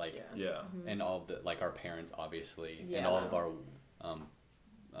happened. Like, Yeah. Yeah. and all of the like our parents, obviously, and Yeah. all of our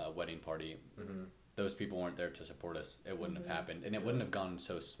wedding party. Mm-hmm. Those people weren't there to support us. It wouldn't have happened, and it Yeah. wouldn't have gone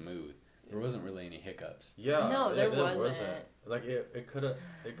so smooth. There wasn't really any hiccups, Yeah. No, there wasn't. Like it couldn't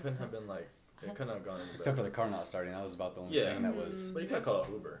have been like it couldn't have gone any except for better. the car not starting. That was about the only Yeah. thing that was. But you could have called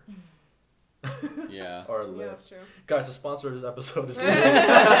it Uber Yeah. or Yeah, Lyft. that's true. Guys, the sponsor of this episode is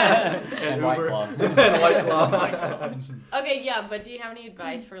And White Uber. Claw. and White Claw. Okay, yeah, but do you have any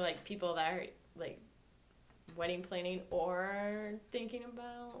advice for like people that are like wedding planning or thinking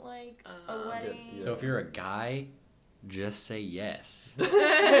about like a wedding? yeah. So if you're a guy, just say yes.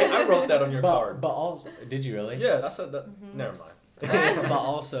 Hey, I wrote that on your card. But also, did you really? Yeah, I said that. Mm-hmm. Never mind. But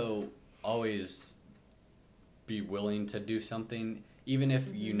also, always be willing to do something, even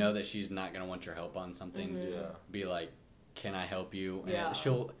if you know that she's not gonna want your help on something. Yeah. Be like, "Can I help you?" And Yeah.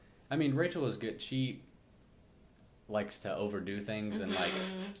 she'll. I mean, Rachel is good. She likes to overdo things and like,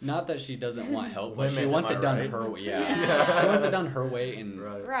 not that she doesn't want help, but she Women, wants am I it done right? her way. Yeah. Yeah. She wants it done her way, and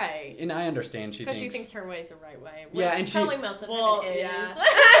Right. Right. and I understand she Because thinks. she thinks her way is the right way. Yeah, which and she- probably most of the Well, time it is. yeah.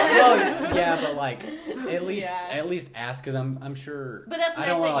 Well, yeah, but like Yeah. at least ask, because I'm sure. But that's I nice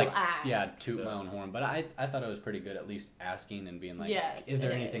don't wanna, that you like ask. yeah toot my Yeah. own horn, but I thought it was pretty good at least asking and being like, Yes, is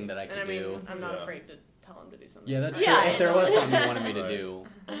there it anything is. that I And could I mean, do? I'm not Yeah. afraid to tell him to do something. Yeah, that's Yeah, true. If there was I know. something you wanted me to Right. do,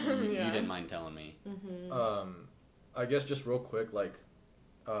 you Yeah. didn't mind telling me. I guess just real quick, like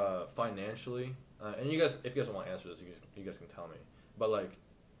financially, and you guys, if you guys want to answer this, you guys can tell me. But like,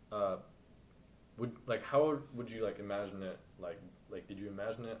 how would you like imagine it? Like, did you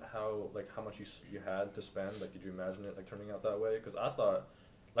imagine it how much you had to spend? Like, did you imagine it like turning out that way? Because I thought,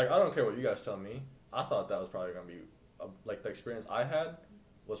 like, I don't care what you guys tell me. I thought that was probably gonna be like the experience I had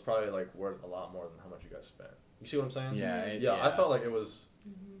was probably like worth a lot more than how much you guys spent. You see what I'm saying? Yeah, Yeah, I felt like it was.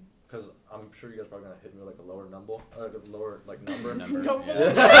 Because I'm sure you guys are probably gonna hit me with like a lower number, number. Number.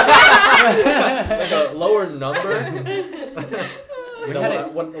 Yeah. like a lower number. We had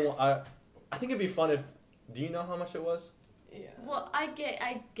it. I think it'd be fun if. Do you know how much it was? Yeah. Well, I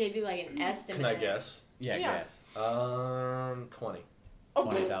gave you like an estimate. Can I guess? Yeah, Yeah. guess 20.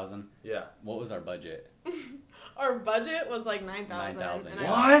 20,000. Yeah. What was our budget? Our budget was like 9,000. 9,000. and I-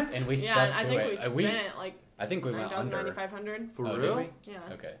 What? And we Yeah, stuck and I to think it. we spent like I think we went 9,000, under. 9,500. For Oh, real? did Yeah.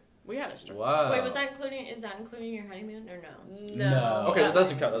 we? Okay. We had a strip. Wow. Wait, was that including? Is that including your honeymoon or no? No. Okay, that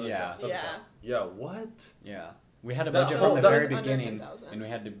doesn't count. Yeah. Doesn't Yeah. count. Yeah. What? Yeah. We had a That's- budget oh, from the that very was under beginning, 10,000. and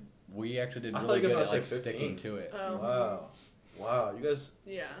we actually did I thought really you guys good were at gonna like say 15. sticking to it. Oh. Wow. You guys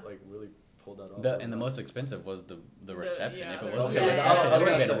Yeah. like really pulled that off. And the most expensive was the reception. yeah, If it the wasn't reception. the reception, Yeah, it would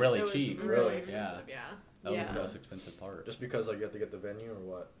have I been was really It was cheap. really Really? expensive. Yeah. That was Yeah. the most expensive part. just because like you have to get the venue or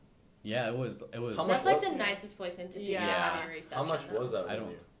what? Yeah, it was. How much That's like was- the nicest place in Topeka Yeah. to have your reception. How much was that I don't-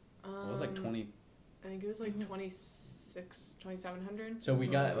 venue? It was like 20. I think it was like 2,700. So we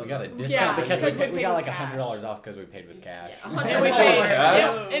got a discount Yeah, because because we we paid got with like cash. $100 off because we paid with cash. Yeah. And we Oh, paid.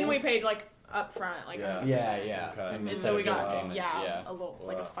 cash? And we paid like up front, like Yeah. 100%. Yeah. Okay. And instead so we of doing got payments, yeah. a little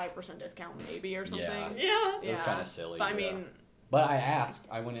like a Wow. 5% discount maybe or something. Yeah. Yeah. It was kind of silly. But I mean, But I asked.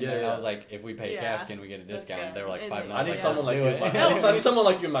 I went in there and Yeah. I was like, if we pay Yeah. cash, can we get a That's discount? good. They were like And $5. they- I need Yeah. someone like you. Let's In my, do it. I need someone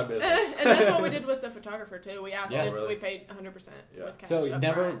like you in my business. and that's what we did with the photographer too. We asked Yeah. if Really? we paid 100% Yeah. with cash. So up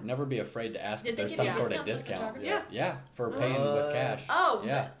never front. be afraid to ask Did if they there's give you some a sort of discount discount. for Yeah. Yeah, for paying with cash. Oh,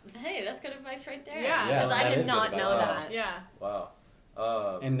 Yeah. hey, that's good advice right there. Yeah. Yeah, Because I that did is good not advice. know Wow. that. Yeah. Wow.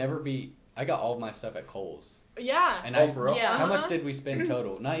 And never be. I got all of my stuff at Kohl's. Yeah. And Oh, I for real? Yeah. How much Uh-huh. did we spend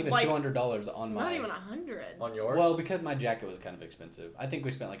total? Not even Like, $200 on my. Not even 100. On yours? Well, because my jacket was kind of expensive. I think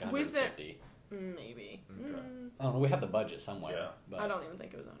we spent like We spent- 150. Maybe. Okay. I don't know. We have the budget somewhere. Yeah. But I don't even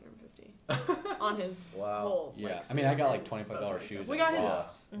think it was 150 on his Wow. whole. Yeah, Like, I mean, I got like suit $25 and shoes. We at got his.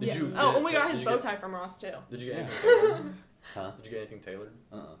 Ross. Did Yeah. you? Oh, did- and we got did his you bow get- tie from Ross too. Did you get Yeah. anything tailored? Huh? Did you get anything tailored?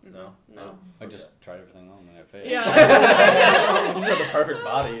 No. No. I just tried everything on and it fit. Yeah. You just have the perfect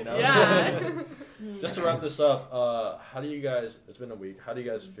body, you know. Yeah. Just to wrap this up, how do you guys? It's been a week. How do you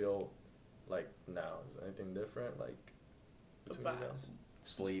guys feel like now? Is there anything different like between you guys?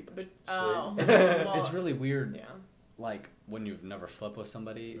 Sleep. But oh, Sleep. well, It's really weird. yeah. Like when you've never slept with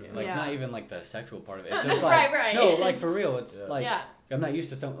somebody, Mhm. like Yeah. not even like the sexual part of it. It's just like Right. no, like for real. It's Yeah. like Yeah. I'm not used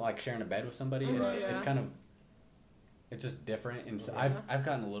to something like sharing a bed with somebody. It's Right. it's Yeah. kind of it's just different, and so Mhm. I've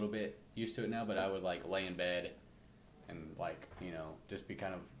gotten a little bit used to it now. But I would like lay in bed and like just be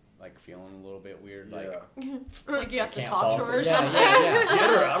kind of like feeling a little bit weird, like Yeah. Like you have to can't talk fall to her or asleep. something. Yeah. Get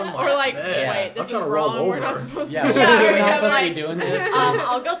her out of my Or like, bed. wait, I'm this trying is to roll wrong. We're not over. supposed Yeah, to. Yeah, we're not yeah, supposed to like, be doing this.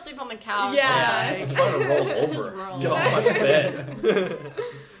 I'll go sleep on the couch. Yeah. I'm trying to roll This is over. wrong. Get off my bed.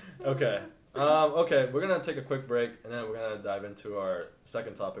 Okay. Okay, we're gonna take a quick break, and then we're gonna dive into our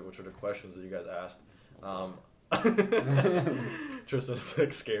second topic, which are the questions that you guys asked. Tristan's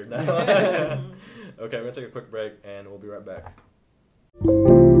like scared now. Okay, we're gonna take a quick break, and we'll be right back.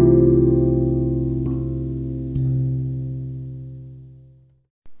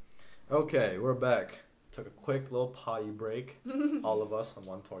 Okay, we're back. Took a quick little potty break. All of us on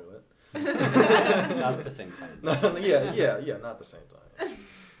one toilet. Not at the same time. yeah, not at the same time.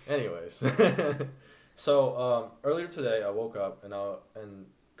 Anyways, so earlier today I woke up and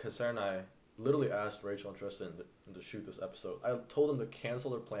because Sarah and I literally asked Rachel and Tristan to shoot this episode. I told them to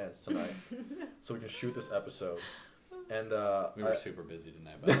cancel their plans tonight so we can shoot this episode. And we were super busy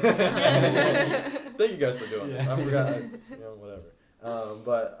tonight. By the way. Thank you guys for doing this. I forgot, whatever.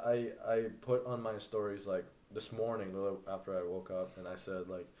 But I put on my stories like this morning after I woke up, and I said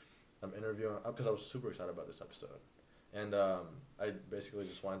like I'm interviewing because I was super excited about this episode, and I basically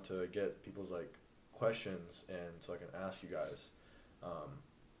just wanted to get people's like questions and so I can ask you guys.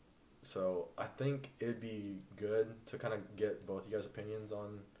 So I think it'd be good to kind of get both you guys' opinions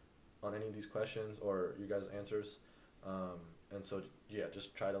on any of these questions or you guys' answers. And so yeah,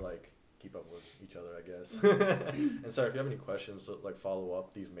 just try to like keep up with each other, I guess. And sorry if you have any questions to like follow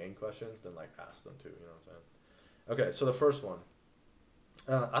up these main questions, then like ask them too. You know what I'm saying? Okay, so the first one.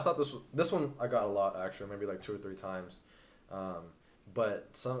 I thought this one I got a lot actually, maybe like 2 or 3 times.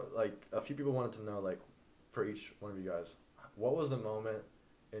 But a few people wanted to know like for each one of you guys, what was the moment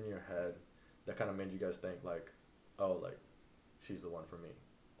in your head that kind of made you guys think like, oh, like she's the one for me,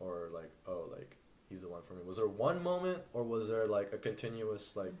 or like, oh, like he's the one for me? Was there one moment, or was there like a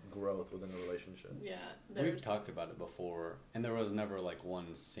continuous like growth within the relationship? Yeah, we've talked about it before, and there was never like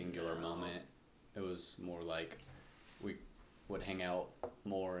one singular moment. It was more like we would hang out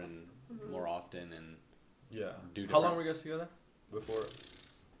more and more often and do. How long were you guys together before?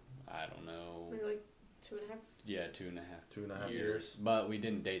 I don't know. Maybe like 2.5. Yeah, 2.5. 2.5 years. But we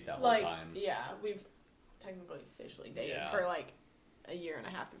didn't date that like, whole time. Yeah, we've technically officially dated for like a year and a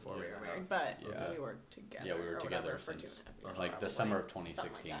half before we were married, but we were together. Yeah, we were together for since 2.5 years. like probably. the summer of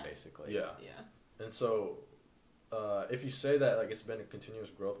 2016, like basically. Yeah. Yeah. And so, if you say that like it's been a continuous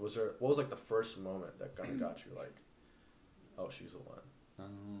growth, what was like the first moment that kind of got you like, oh, she's the one?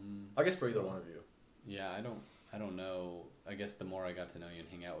 I guess for either one of you. Yeah, I don't know. I guess the more I got to know you and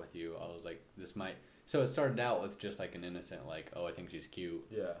hang out with you, I was like, this might. So it started out with just like an innocent, like, oh, I think she's cute,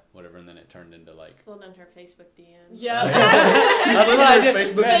 whatever, and then it turned into like. Slid on her Facebook DM. Yeah, that's what I did.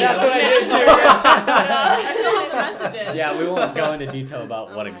 Facebook That's what I did too. I still have the messages. Yeah, we won't go into detail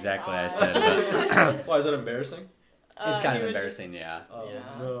about what exactly I said. But Why is that embarrassing? it's kind of embarrassing, yeah. Oh Yeah.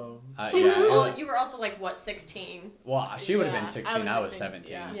 no. You were also like what, 16? Well, she would have been Yeah, 16. I was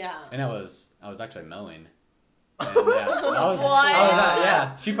 17. Yeah. And I was actually mowing. And, I was, What?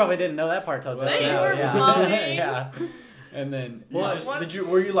 yeah. She probably didn't know that part till just Wait, now. you were yeah. mowing? Yeah. And then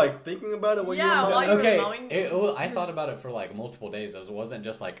Were you like thinking about it when you were Yeah, mowing? while you were okay, mowing? I thought about it for like multiple days. It wasn't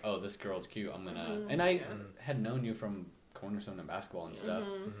just like, oh, this girl's cute. I'm gonna. And I had known you from Cornerstone and basketball and stuff.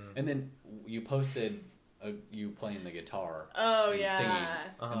 And then you posted you playing the guitar. Oh and yeah. singing.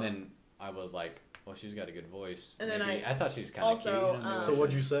 And then I was like, well, she's got a good voice. And then maybe. I thought she's kind of also, cute. You know, So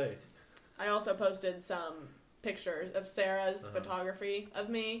what'd you say? I also posted some pictures of Sarah's photography of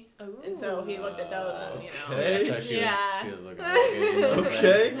me, Ooh. and so he looked at those and Okay. So she was looking really good. You know,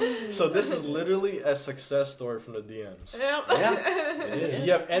 Okay, so this is literally a success story from the DMs. Yep. Yeah, it is. Do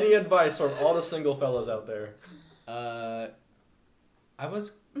you have any advice for all the single fellas out there? I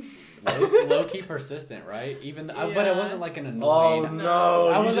was low key persistent, right? But it wasn't like an annoying. Oh no!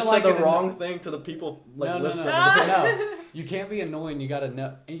 I You wasn't just like said the an wrong thing to the people like listening. No. You can't be annoying. You gotta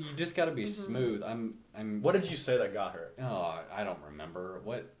know. You just gotta be smooth. What did you say that got her? Oh, I don't remember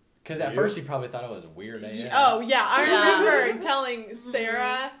what. Because at first she probably thought I was weird. Oh yeah, I remember telling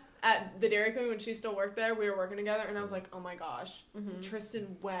Sarah at the Dairy Queen when she still worked there. We were working together, and I was like, "Oh my gosh,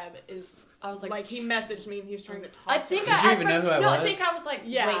 Tristan Webb is." I was like, he messaged me and he was trying to talk. I think to me. Did you even know who I was? I think I was like,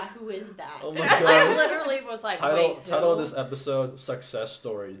 Yeah. wait, who is that? Oh my I gosh. literally was like, Title wait, who? of this episode: Success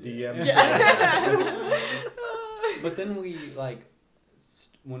Story. DM. But then we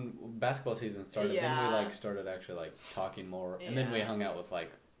when basketball season started, then we started actually talking more, and then we hung out with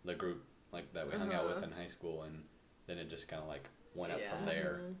the group that we hung out with in high school, and then it just kind of went up from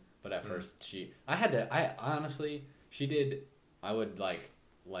there. But at first I honestly, she did. I would I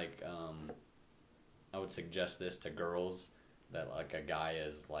would suggest this to girls that a guy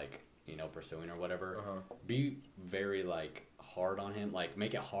is pursuing or whatever. Be very hard on him, like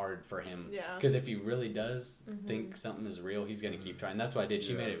make it hard for him. Yeah. Because if he really does think something is real, he's gonna keep trying. That's what I did.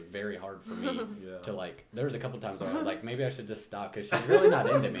 She made it very hard for me to like. There was a couple times where I was like, maybe I should just stop because she's really not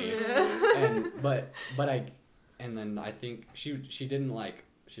into me. And but then I think she didn't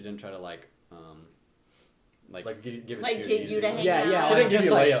try to give it Like, to get easy. you to hang yeah, out. yeah. She didn't give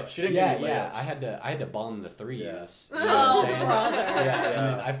you like, layups. She didn't give you layups. Yeah, I had to bomb the threes. Yeah. You know what I'm saying? brother. Yeah, and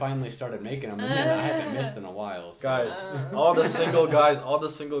then I finally started making them, and then I haven't missed in a while. So. Guys, all the single guys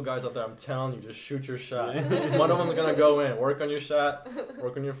out there, I'm telling you, just shoot your shot. One of them's gonna go in. Work on your shot.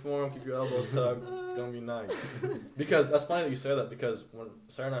 Work on your form. Keep your elbows tucked. It's gonna be nice. Because that's funny that you say that, because when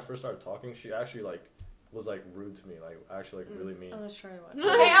Sarah and I first started talking, she actually was rude to me, actually really mean. Oh, that's true. Okay,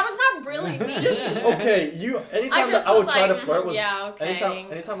 I was not really mean. Okay, anytime just that I would was try like, to flirt with, yeah, okay.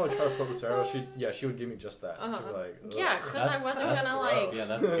 anytime I would try to flirt with Sarah, she would give me just that. She'd be like, ugh. Yeah, because I wasn't that's gonna gross. Yeah,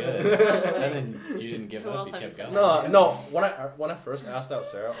 that's good. And then you didn't give Who up. else You have kept you going. said? No. When I first asked out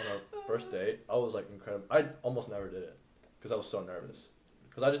Sarah on our first date, I was incredible. I almost never did it because I was so nervous.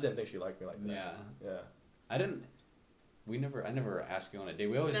 Because I just didn't think she liked me like that. Yeah. Yeah. I never asked you on a date.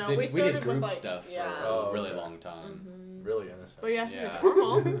 We always No, did. we We started did with, group stuff for Oh, a really okay. long time. Really innocent. But you asked me Yeah. to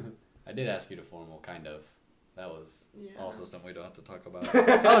formal. I did ask you to formal, kind of. That was also something we don't have to talk about.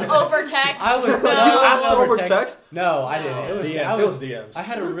 Over text. I was You asked her over text? No, I didn't. It was DMs. It was DMs. I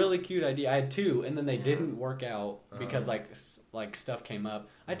had a really cute idea. I had two, and then they didn't work out because stuff came up.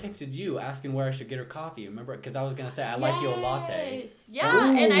 I texted you asking where I should get her coffee. Remember? Because I was gonna say I like you a latte. Yes. Yeah,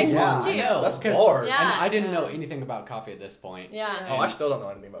 and I told you. I know. That's 'Cause- hard. Yeah. And I didn't know anything about coffee at this point. Yeah. Oh, I still don't know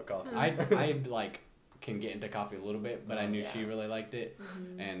anything about coffee. I can get into coffee a little bit, but I knew she really liked it,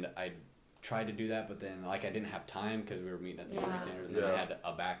 and I tried to do that, but then I didn't have time because we were meeting at the movie theater, and then I had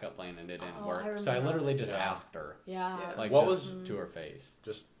a backup plan and it didn't work. So I literally just asked her, Yeah. Yeah. What just to her face.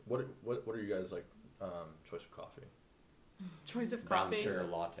 Just what are you guys choice of coffee? Choice of Brown coffee. sugar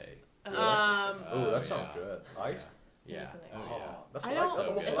latte. Oh, that sounds yeah. good. Iced. Yeah. That's a nice Oh, one. yeah. That's I nice. don't- That's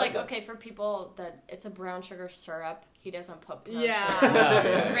almost It's like like, okay, for people that it's a brown sugar syrup, he doesn't put brown Yeah. sugar.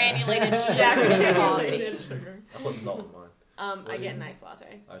 Yeah. Granulated sugar in his coffee. Granulated sugar. I put salt in mine. I get an iced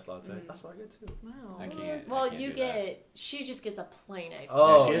latte. Iced latte. That's what I get too. Wow. I can't. Well, I can't you do that. get, she just gets a plain ice.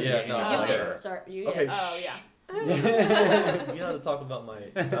 Oh, she doesn't yeah, get no. any You flavor. get syrup. You Okay. get, Oh yeah. You know how to talk about my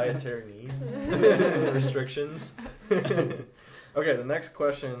dietary needs, restrictions. Okay, the next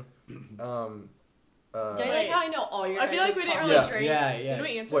question. do I like Wait. how I know all your I feel like guys' we didn't coffee really Yeah. drink. Yeah. Did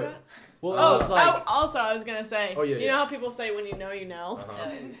we answer Wait. that? Well, Oh, it was like also I was gonna say. Oh, yeah, You yeah. know how people say when you know, you know. Uh-huh.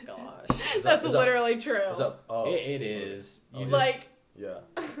 Oh gosh. That's is that- literally true. Is that, oh, it is. You just, Like, yeah.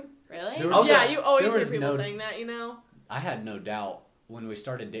 Really? There was- yeah, you always there hear was people no- saying that. You know. I had no doubt when we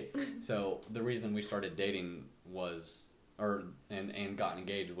started so the reason we started dating was and got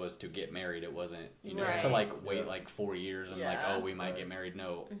engaged was to get married. It wasn't, Right. to wait 4 years and Yeah. we might get married.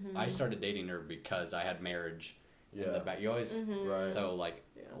 No. I started dating her because I had marriage in the Yeah. back. You always Right. though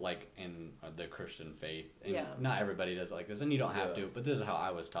in the Christian faith, and Yeah. not everybody does it like this, and you don't have Yeah. to, but this is how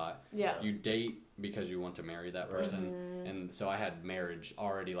I was taught. Yeah. You date because you want to marry that Right. person, and so I had marriage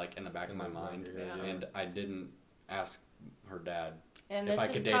already in the back of my mind, Yeah. and I didn't ask her dad And if this I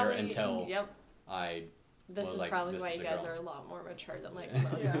is could date her probably, until Yep. I This was is like, probably this why is you the guys girl. are a lot more mature than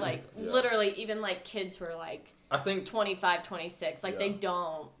most. Yeah. Yeah. Literally, even kids who are I think 25, 26, they Yeah.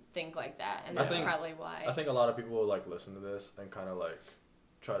 don't think like that, and I that's think- probably why. I think a lot of people will listen to this and kind of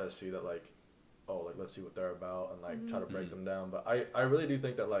try to see that let's see what they're about and try to break them down. But I really do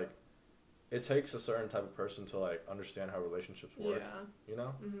think that it takes a certain type of person to understand how relationships work. Yeah. You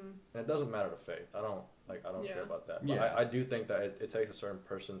know, Mm-hmm. and it doesn't matter to faith. I don't Yeah. care about that. But Yeah. I do think that it takes a certain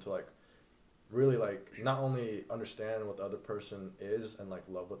person to really not only understand what the other person is and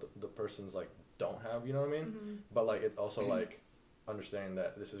love what the person's don't have. You know what I mean? Mm-hmm. But it's also understanding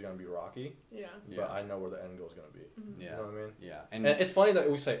that this is gonna be rocky. Yeah. But I know where the end goal is gonna be. Mm-hmm. Yeah. You know what I mean? Yeah, And it's funny that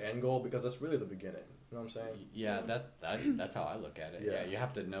we say end goal because that's really the beginning. You know what I'm saying? yeah, that's how I look at it. Yeah. Yeah, you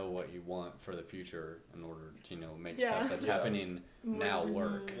have to know what you want for the future in order to make Yeah. stuff that's Yeah. happening now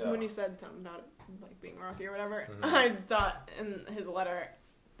work. Yeah. When you said something about it being rocky or whatever, Mhm. I thought in his letter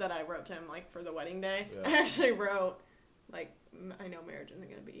that I wrote to him for the wedding day, Yeah. I actually wrote I know marriage isn't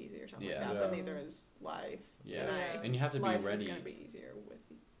gonna be easy or something Yeah. like that, Yeah. but neither is life. Yeah, And and you have to be life is ready. gonna be easier with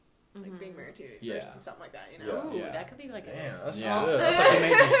Mhm. being married to your Yeah. person, something like that. You Yeah. know. Ooh, Yeah. that could be a Damn, that's Yeah. good. That's She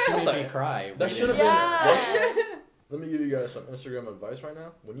made me, she That's made like- me cry. that reading should have it. been. Yeah. Let me give you guys some Instagram advice right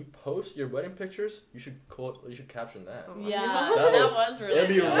now. When you post your wedding pictures, you should caption that. Oh. Yeah, That that was- was really It'd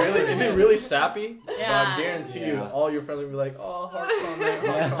be good. it'd be really sappy. But Yeah. I guarantee you, Yeah. all your friends would be like, "Oh, heart comment,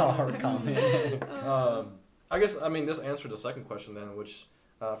 Yeah, heart hard comment." comment. I guess this answered the second question then, which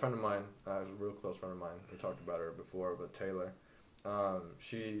a friend of mine, a real close friend of mine, we talked about her before, but Taylor,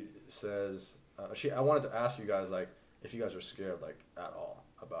 she says, I wanted to ask you guys, like, if you guys are scared, like, at all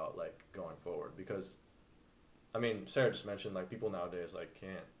about, like, going forward, because, I mean, Sarah just mentioned, like, people nowadays, like,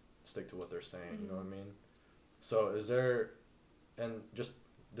 can't stick to what they're saying, you know what I mean? So is there, and just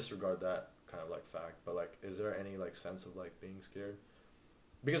disregard that kind of, like, fact, but, like, is there any, like, sense of, like, being scared?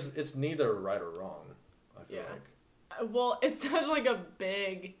 Because it's neither right or wrong, I feel like. Well, it's such, like, a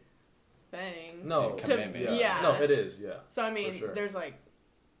big thing. No. Yeah. No, it is, yeah. So, I mean, sure. there's, like,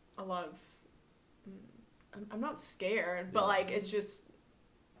 a lot of... I'm not scared, but, like, it's just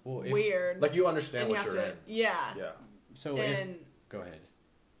weird. Like, you understand and what you you're have in. to, Yeah. Yeah. So go ahead.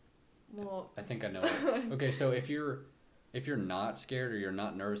 Well, I think I know. Okay, so if you're not scared or you're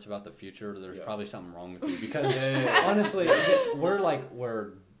not nervous about the future, there's probably something wrong with you, because honestly,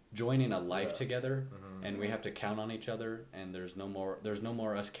 we're joining a life together, and we have to count on each other, and there's no more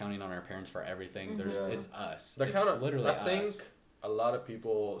us counting on our parents for everything. It's us. Literally us. I think a lot of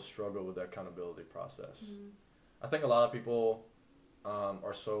people struggle with the accountability process. I think a lot of people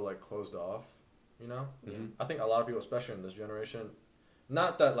are so, like, closed off, you know? I think a lot of people, especially in this generation,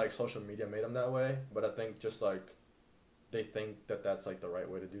 not that, like, social media made them that way, but I think just, like, they think that that's, like, the right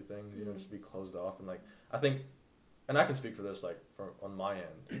way to do things, you know, just be closed off. And, like, I think, and I can speak for this, like, on my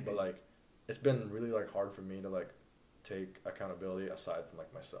end, but, like, it's been really, like, hard for me to, like, take accountability aside from,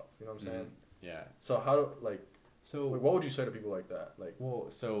 like, myself, you know what I'm saying? Yeah. So So what would you say to people like that? Like, well,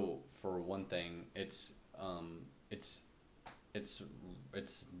 so for one thing, it's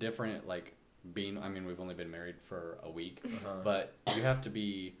different, like, I mean, we've only been married for a week, but you have to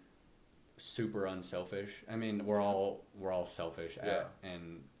be super unselfish. I mean, we're all selfish.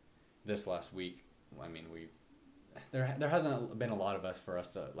 And this last week, I mean, there hasn't been a lot of us for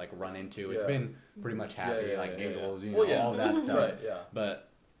us to, like, run into. It's been pretty much happy, giggles, you know, all that stuff. Right, yeah.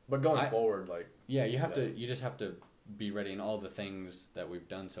 But going forward, like, you just have to be ready, and all the things that we've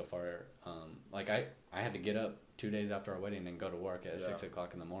done so far. Like, I had to get up 2 days after our wedding and go to work at 6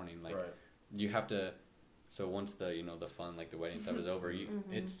 o'clock in the morning. Like, you have to. So once the fun, like, the wedding stuff is over,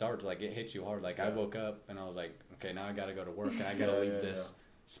 it starts, like, it hits you hard. Like, I woke up and I was like, okay, now I got to go to work, and I got to leave this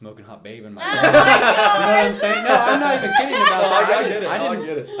smoking hot babe in my bed. You know what I'm saying? No, I'm not even kidding about that. I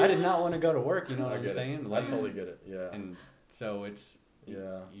get it. I did not want to go to work. You know what I'm saying? Like, I totally get it. Yeah. And so it's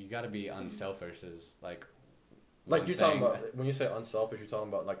you got to be unselfish. Is like you're talking about, when you say unselfish, you're talking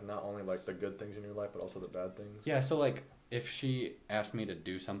about, like, not only, like, the good things in your life, but also the bad things. Yeah. So, like, if she asked me to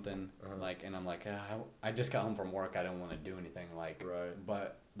do something, like, and I'm like, I just got home from work, I don't want to do anything, like,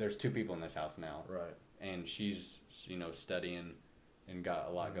 but there's 2 people in this house now, and she's, you know, studying and got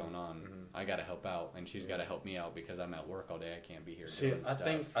a lot going on. I got to help out, and she's got to help me out because I'm at work all day. I can't be here doing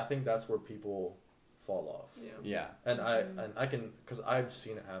stuff. I think that's where people fall off. Yeah. And I can, because I've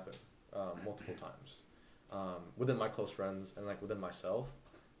seen it happen multiple times within my close friends and, like, within myself.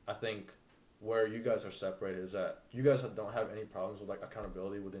 I think where you guys are separated is that you guys don't have any problems with, like,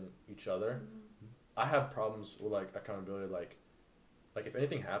 accountability within each other. I have problems with, like, accountability, like if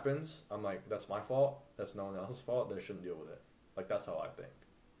anything happens, I'm like, that's my fault, that's no one else's fault, they shouldn't deal with it. Like, that's how I think.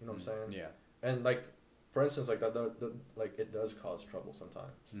 You know what I'm saying? Yeah. And, like, for instance, like, that like, it does cause trouble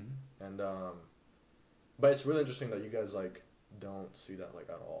sometimes. And but it's really interesting that you guys, like, don't see that, like,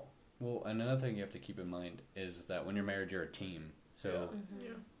 at all. Well, another thing you have to keep in mind is that when you're married, you're a team. So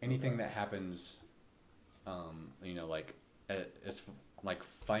anything that happens, you know, like, it's like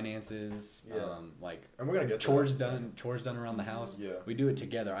finances, like, and we're gonna get chores done around the house. Yeah, we do it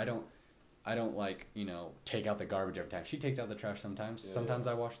together. I don't like, you know, take out the garbage every time. She takes out the trash sometimes. Sometimes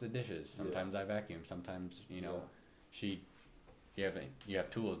I wash the dishes. Sometimes I vacuum. Sometimes, you know, you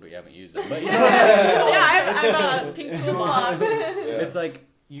have tools, but you haven't used them. But, you know, I have a pink toolbox. It's like,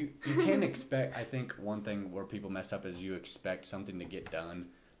 you can't expect. I think one thing where people mess up is you expect something to get done.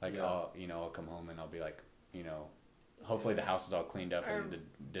 Like, you know, I'll come home and I'll be like, you know, hopefully the house is all cleaned up and the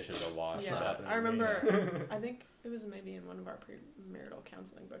dishes are washed. Yeah, I remember. I think it was maybe in one of our premarital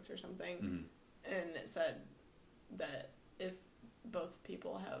counseling books or something, and it said that if both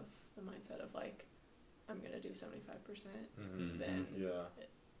people have the mindset of, like, I'm gonna do 75%, then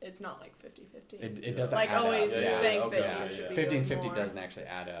it's not like 50-50. It doesn't, like, add always up. think that you should be 50 and doing 50 more. doesn't actually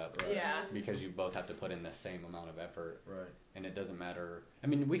add up. Yeah. Because you both have to put in the same amount of effort. Right. And it doesn't matter. I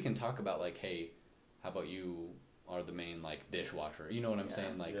mean, we can talk about, like, hey, how about you are the main, like, dishwasher? You know what I'm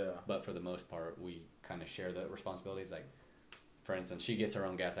saying? Like, but for the most part, we kind of share the responsibilities. Like, for instance, she gets her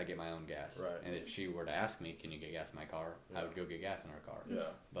own gas, I get my own gas. Right. And if she were to ask me, can you get gas in my car? I would go get gas in her car. Yeah.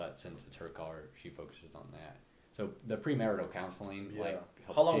 But since it's her car, she focuses on that. So the premarital counseling, like,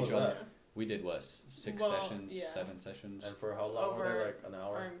 helps how long teach was you all that? we did what, 6 Well, sessions, yeah. 7 sessions. And for how long were they? Like an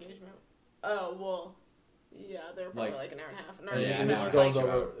hour? Our engagement. Oh, well, yeah, they were probably like an hour and a half. And our Yeah, engagement an hour was and a like half.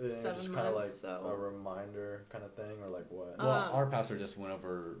 over, seven just kind of like months, so. a reminder kind of thing, or like what? Well, Um, our pastor just went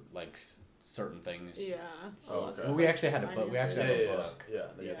over like certain things. Yeah. Oh, okay. Well, we actually had a book. We actually had a Yeah. book. Yeah.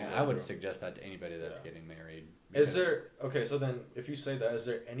 Yeah. I would suggest that to anybody that's Yeah. getting married. Is there okay? So then, if you say that, is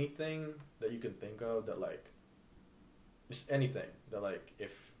there anything that you can think of that like, just anything that like,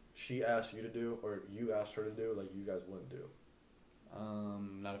 if she asked you to do or you asked her to do, like you guys wouldn't do?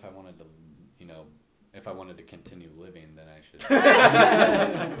 Not if I wanted to, if I wanted to continue living, then I should.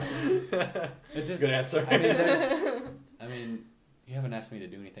 It just, Good answer. I mean, you haven't asked me to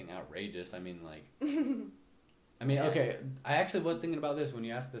do anything outrageous. I mean, okay. I actually was thinking about this when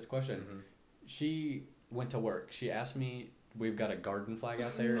you asked this question. Mm-hmm. She went to work. She asked me. We've got a garden flag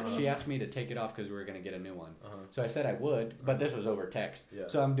out there. Uh-huh. She asked me to take it off because we were going to get a new one. Uh-huh. So I said I would, but this was over text. Yeah.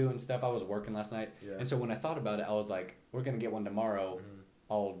 So I'm doing stuff. I was working last night. Yeah. And so when I thought about it, I was like, we're going to get one tomorrow. Mhm.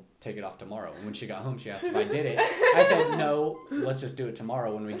 I'll take it off tomorrow. And when she got home, she asked if I did it. I said, no, let's just do it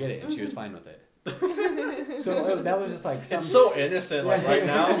tomorrow when we get it. And she was fine with it. So that was just like It's so innocent, like right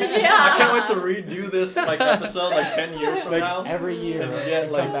now. Yeah. I can't wait to redo this like episode like 10 years from like now. every year, And yeah,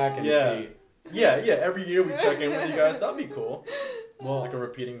 like, come back and yeah. see. Yeah, every year we check in with you guys. That'd be cool. Well, Like a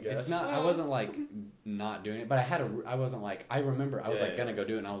repeating guest. it's not. I wasn't like not doing it, but I wasn't like. I remember I was Yeah, like yeah. gonna go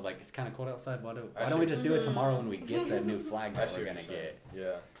do it, and I was like, it's kind of cold outside. Why I don't see we what just you're do it tomorrow when we get the new flag I that see we're what gonna you're saying. get?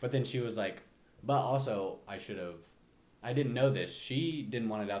 Yeah. But then she was like, but also I should have. I didn't know this. She didn't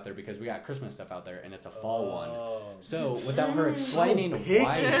want it out there because we got Christmas stuff out there, and it's a fall one. Oh. So without her explaining picky.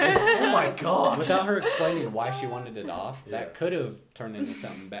 why, Oh my god. without her explaining why she wanted it off, Yeah. that could have turned into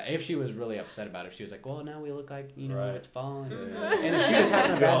something bad. If she was really upset about it, if she was like, "Well, now we look like Right. it's fall," and, Yeah. and if she was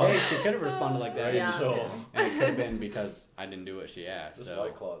having a bad God. day, she could have responded like that. Yeah. So, And it could have been because I didn't do what she asked. this So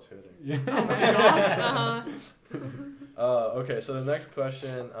White Claw's hitting. Oh my gosh. Okay, so the next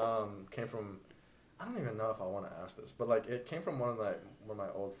question came from, I don't even know if I want to ask this, but like it came from one of my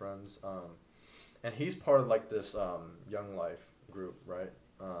old friends, and he's part of like this Young Life group, right,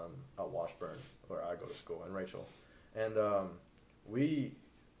 at Washburn where I go to school, and Rachel, and I'm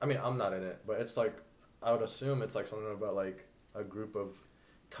not in it, but it's like I would assume it's like something about like a group of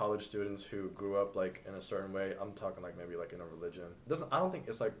college students who grew up like in a certain way. I'm talking like maybe like in a religion. I don't think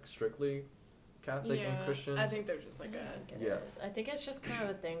it's like strictly Catholic and Christians. I think there's just like a. Yeah. I think it's just kind of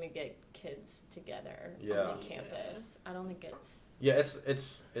a thing to get kids together Yeah. on the campus. I don't think it's. Yeah,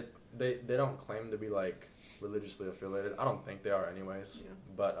 they don't claim to be like religiously affiliated. I don't think they are anyways. Yeah.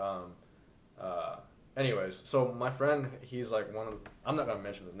 But anyways, so my friend, he's like I'm not gonna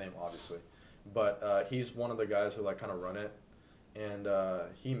mention his name obviously, but he's one of the guys who like kind of run it, and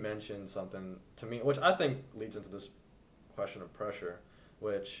he mentioned something to me, which I think leads into this question of pressure,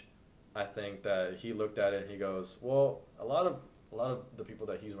 which I think that he looked at it and he goes, well, a lot of the people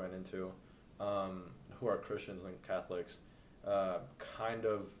that he's ran into, who are Christians and Catholics, kind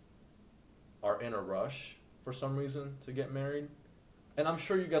of are in a rush for some reason to get married. And I'm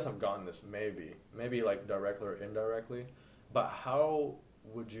sure you guys have gotten this, maybe like directly or indirectly, but how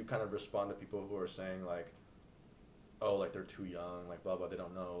would you kind of respond to people who are saying like, oh, like they're too young, like blah blah, they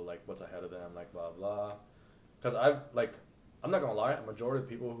don't know like what's ahead of them, like blah blah? Because I'm not gonna lie, a majority of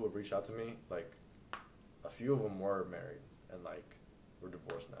people who have reached out to me, like a few of them were married and like were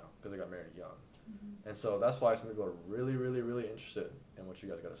divorced now because they got married young. Mm-hmm. And so that's why some people are really, really, really interested in what you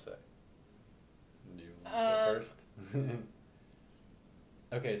guys got to say. Do you want to go first?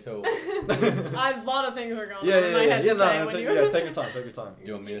 Okay, so I have a lot of things were going on in my head to say when you. take your time, take your time. do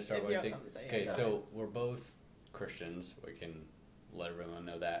you want me to start If with you have anything? something to say, Okay, yeah. so we're both Christians. We can let everyone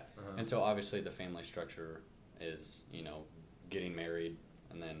know that. Uh-huh. And so obviously the family structure is, getting married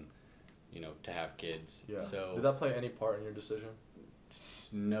and then, to have kids. Yeah. So Did that play any part in your decision?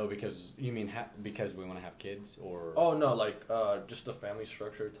 no, because you mean because we want to have kids, or Oh no, like just the family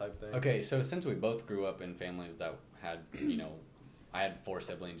structure type thing. Okay, so since we both grew up in families that had, I had 4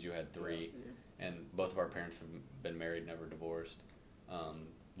 siblings, you had 3, and both of our parents have been married, never divorced.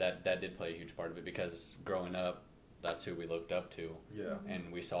 That did play a huge part of it because growing up, that's who we looked up to, Yeah.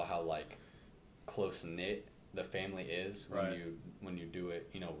 and we saw how like close knit the family is Right. when you do it,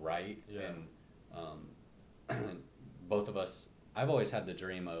 right. Yeah. And both of us, I've always had the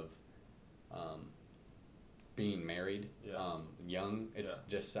dream of being married Yeah. young. It's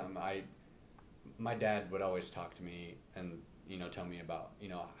Yeah. just my dad would always talk to me and tell me about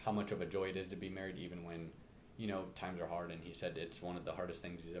how much of a joy it is to be married, even when times are hard. And he said it's one of the hardest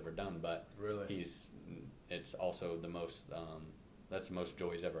things he's ever done, but Really? it's also the most that's the most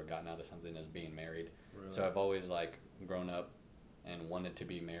joy he's ever gotten out of something, is being married. Really? So I've always like grown up and wanted to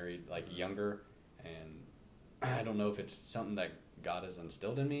be married like younger, and I don't know if it's something that God has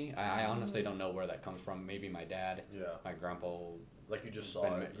instilled in me. I honestly don't know where that comes from. Maybe my dad, my grandpa. Like you just saw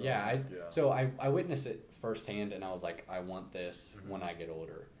it. So I witnessed it firsthand, and I was like, I want this when I get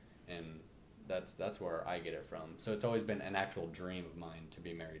older, and that's where I get it from. So it's always been an actual dream of mine to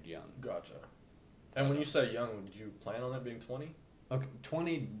be married young. Gotcha. And when you say young, did you plan on it being 20? Okay,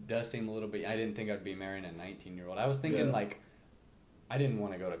 20 does seem a little bit. I didn't think I'd be marrying a 19-year-old. I was thinking like, I didn't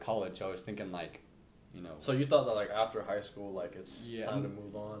want to go to college. I was thinking like, you know. So you thought that like after high school, like it's time to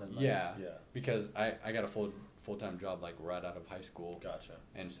move on and like, because I got a full-time job like right out of high school. Gotcha.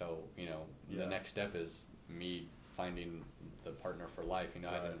 And so you know the next step is me finding the partner for life. You know,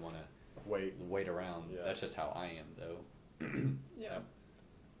 I didn't want to wait around. Yeah. That's just how I am though. Yeah.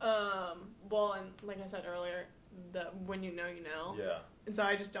 Well, and like I said earlier, when you know, you know. Yeah. And so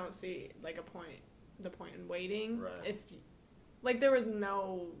I just don't see like the point in waiting. Right. If like there was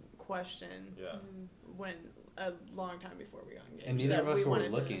no question. Yeah. When a long time before we got engaged. And neither of us were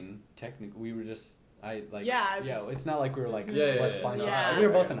looking. Technically, we were just. It's not like we were like, let's find out. We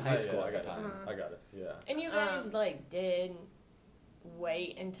were both in high school at the time. I got it. Yeah. And you guys like did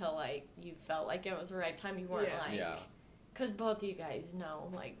wait until like you felt like it was the right time. You weren't because both of you guys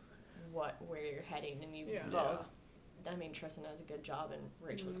know like where you're heading, and you both. I mean, Tristan has a good job, and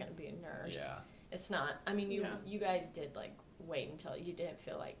Rachel was going to be a nurse. Yeah. It's not. I mean, you guys did like wait until you didn't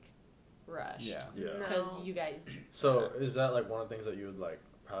feel like rushed. Yeah. Because you guys. So is that like one of the things that you would like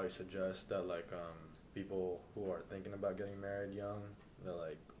probably suggest that like people who are thinking about getting married young, that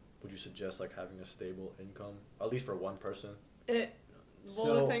like would you suggest like having a stable income at least for one person? The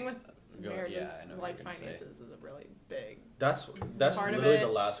thing with marriage is like finances is a really big. That's part literally the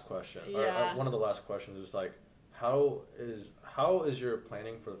last question. Yeah. One of the last questions is like how is your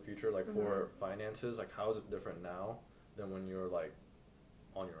planning for the future like for finances, like how is it different now than when you were like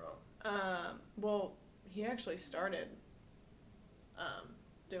on your own? Well, he actually started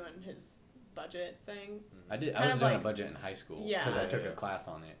doing his budget thing. I was doing a budget in high school because I took a class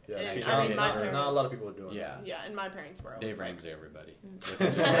on it. Yeah, I mean, my parents, not a lot of people are doing that. Yeah, and my parents were always Dave Ramsey, everybody.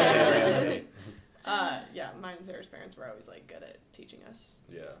 Dave Ramsey. Mine and Sarah's parents were always like good at teaching us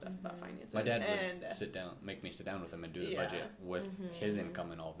stuff about finances. My dad would make me sit down with him and do the budget with his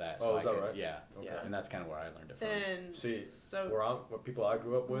income and all of that. So is that right? Yeah. Okay. And that's kind of where I learned it from. And see, what people I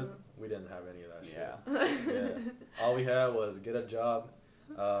grew up with, we didn't have any of that shit. Yeah. All we had was get a job,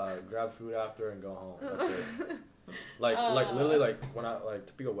 grab food after, and go home. That's it. Like literally like when I like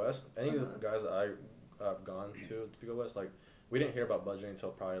Topeka West, any of the guys that I've gone to Topeka West, like we didn't hear about budgeting until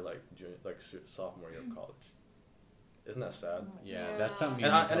probably like sophomore year of college. Isn't that sad? Yeah, that's something.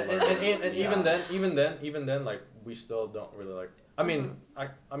 And even then, like we still don't really like. I mean, I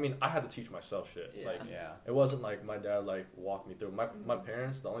had to teach myself shit. Yeah. Like, it wasn't like my dad like walked me through. My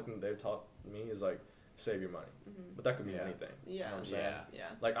parents, the only thing they taught me is like save your money, but that could be anything. Yeah, you know what I'm saying? Yeah.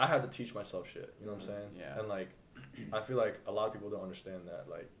 Like I had to teach myself shit. You know what I'm saying? Yeah. And like, I feel like a lot of people don't understand that.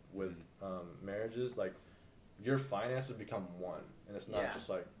 Like with marriages, like your finances become one, and it's not just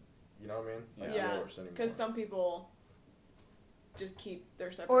like, you know what I mean? Like yours anymore. Because some people just keep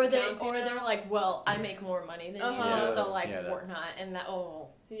their separate accounts, they're like, well, I make more money than you, so like we're not, and that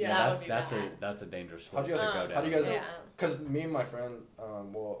that's a dangerous slope to go down. How do you guys? Yeah. Because me and my friend, a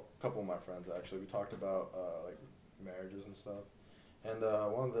couple of my friends actually, we talked about like marriages and stuff, and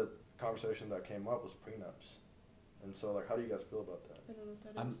one of the conversations that came up was prenups, and so like, how do you guys feel about that? I don't know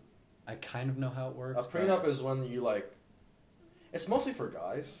what that is. I kind of know how it works. A prenup is when you like, it's mostly for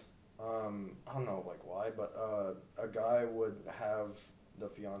guys. I don't know like why, but a guy would have the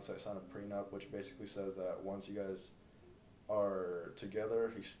fiance sign a prenup, which basically says that once you guys are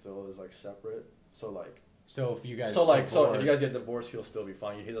together, he still is like separate. So if you guys if you guys get divorced, he'll still be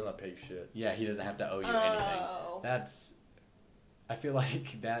fine. He doesn't have to pay shit. Yeah, he doesn't have to owe you anything. I feel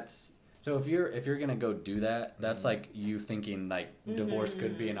like that's. So if you're gonna go do that, that's like you thinking like divorce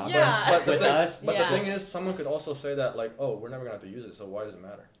could be an option. Yeah. But the thing is, someone could also say that like, oh, we're never gonna have to use it, so why does it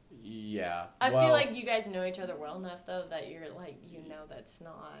matter? Yeah. I feel like you guys know each other well enough though that you're like, you know, that's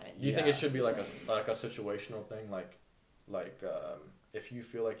not. Do you think it should be like a situational thing, like if you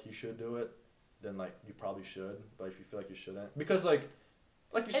feel like you should do it, then like you probably should, but if you feel like you shouldn't, because like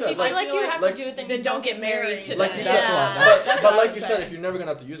you said, if you feel like you have to do it, then don't get married to like them. You said, but like you said, if you're never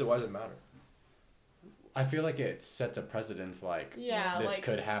gonna have to use it, why does it matter? I feel like it sets a precedence. Like this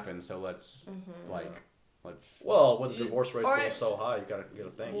could happen, so let's Well, with the divorce rate being so high, you gotta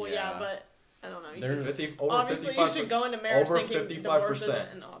think. Well, but I don't know. Obviously, you should go into marriage over thinking 55% divorce isn't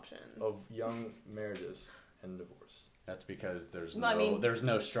an option of young marriages and divorce. That's because there's Well, no there's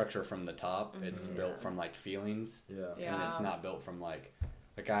no structure from the top. Mm-hmm. It's built from like feelings. Yeah. And it's not built from like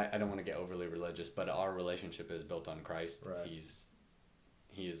I don't want to get overly religious, but our relationship is built on Christ. Right.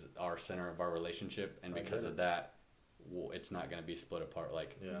 He is our center of our relationship, and because of that, it's not going to be split apart.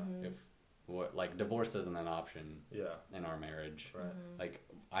 Like if like divorce isn't an option. In our marriage. Right. Like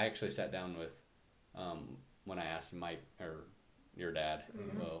I actually sat down with when I asked Mike or your dad.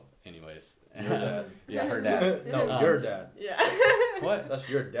 Well, anyways. Your dad. Yeah, her dad. No, your dad. Yeah. What? That's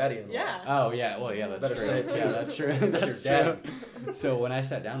your daddy-in-law. Yeah. Oh, yeah. Well, yeah, that's Better true. say it too. Yeah, that's true. That's your true. So when I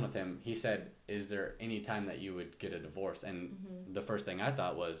sat down with him, he said, "Is there any time that you would get a divorce?" And the first thing I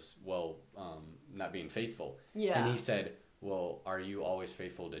thought was, well, not being faithful. Yeah. And he said, "Well, are you always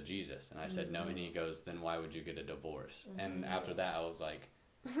faithful to Jesus?" And I said, "No." And he goes, "Then why would you get a divorce?" And after that, I was like,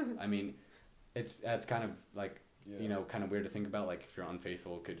 I mean, that's kind of like, you know, kind of weird to think about. Like, if you're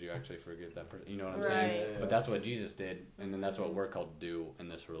unfaithful, could you actually forgive that person? You know what I'm saying? Right. But that's what Jesus did, and then that's what we're called to do in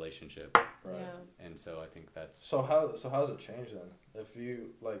this relationship. Right. Yeah. And so I think that's... So how's it changed then? If you,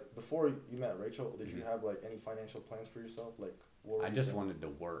 like, before you met Rachel, did you have, like, any financial plans for yourself? Like, what were I you just doing? wanted to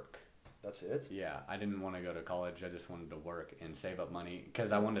work. That's it? Yeah, I didn't want to go to college. I just wanted to work and save up money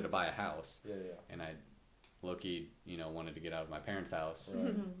because I wanted to buy a house. Yeah. And I, low-key, you know, wanted to get out of my parents' house. Right.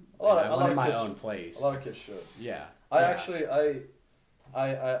 And A lot I wanted of my kids, own place. A lot of kids should. Yeah.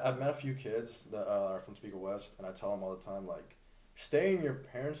 I've met a few kids that are from Topeka West, and I tell them all the time, like, stay in your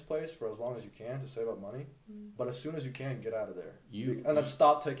parents' place for as long as you can to save up money, but as soon as you can, get out of there. And then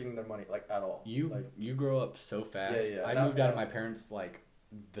stop taking their money, like, at all. You grow up so fast. Yeah. I moved out of my parents, like,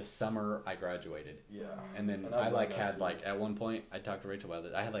 the summer I graduated. Yeah. And then And I I've like done that had too. like at one point I talked to Rachel about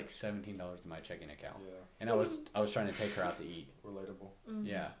it. I had like $17 in my checking account. Yeah. And I was trying to take her out to eat. Relatable.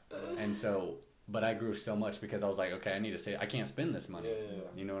 Yeah. And so but I grew so much because I was like, okay, I need to save. I can't spend this money. Yeah.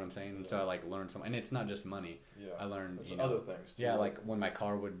 You know what I'm saying? And so I like learned some, and it's not just money. Yeah. I learned It's you know, other things too. Yeah, like when my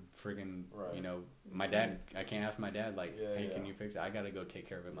car would friggin' Right. you know, my dad. I can't ask my dad like, Yeah, hey, yeah. can you fix it? I got to go take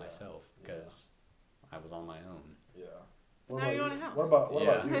care of it Yeah. myself because I was on my own. Yeah. Now you own a house. What about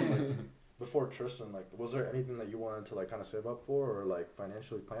Yeah. you? Like, before Tristan, like, was there anything that you wanted to like kind of save up for or like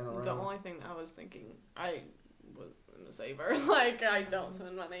financially plan around? The only thing that I was thinking, I wasn't a saver. Like, I don't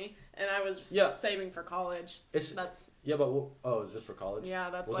spend money, and I was just saving for college. It's but it's just for college. Yeah,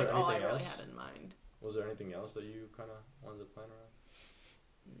 that's Was like there all I anything really else? had in mind. Was there anything else that you kind of wanted to plan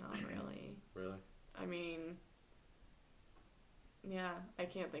around? Not really. Really? I mean, yeah, I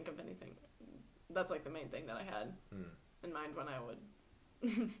can't think of anything. That's like the main thing that I had in mind when I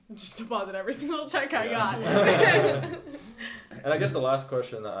would just deposit every single check I got. And I guess the last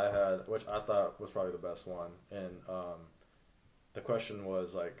question that I had, which I thought was probably the best one, and the question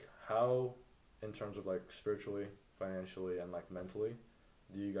was like, how, in terms of like spiritually, financially, and like mentally,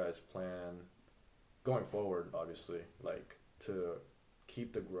 do you guys plan going forward? Obviously, like to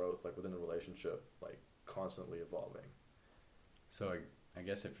keep the growth like within the relationship like constantly evolving. So I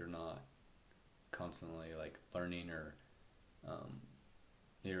guess if you're not constantly like learning or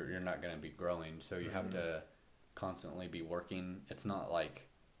you're not going to be growing, so you have to constantly be working. It's not like,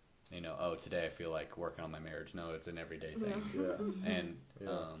 you know, oh, today I feel like working on my marriage. No, it's an everyday thing. Yeah. And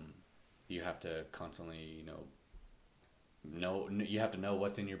you have to constantly, you know you have to know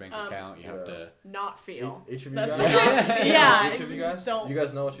what's in your bank account. You have to not feel. Each of you That's guys. not, yeah. Each of you guys. Don't. You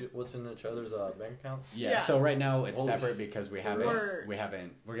guys know what's in each other's bank account? Yeah. So right now it's Holy separate because we haven't. We're-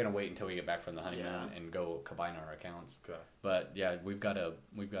 We're gonna wait until we get back from the honeymoon Yeah. and go combine our accounts. Okay. But yeah, we've got a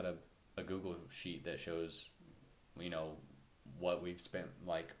Google sheet that shows, you know, what we've spent,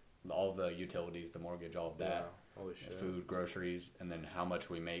 like all the utilities, the mortgage, all of that. Yeah. Holy shit. Food, groceries, and then how much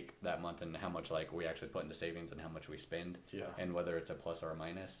we make that month, and how much like we actually put into savings, and how much we spend, Yeah. and whether it's a plus or a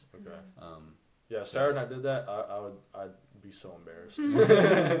minus. Okay. So- Yeah, Sarah and I did that. I'd be so embarrassed.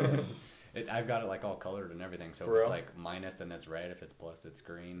 I've got it like all colored and everything. So For if it's real? like minus, then it's red. If it's plus, it's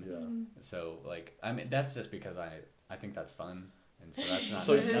green. Yeah. So like, I mean, that's just because I think that's fun, and so that's not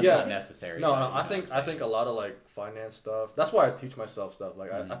So, that's yeah. not necessary. No, but, you know I think what I'm I think a saying. lot of like finance stuff. That's why I teach myself stuff.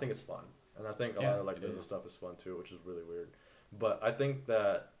 Like I Mhm. think it's fun, and I think a Yeah, lot of like it business is. stuff is fun too, which is really weird. But I think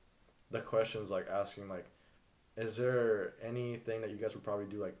that the questions like asking like, is there anything that you guys would probably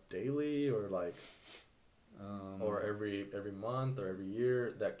do like daily or like or every month or every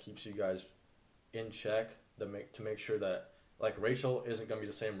year that keeps you guys in check to make sure that like Rachel isn't gonna be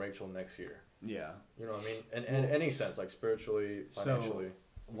the same Rachel next year. Yeah. You know what I mean? In any sense, like spiritually, financially.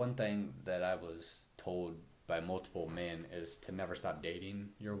 So one thing that I was told by multiple men is to never stop dating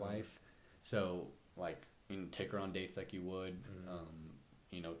your wife. So like, you know, take her on dates like you would,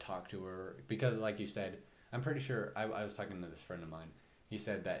 you know, talk to her, because like you said, I'm pretty sure I was talking to this friend of mine. He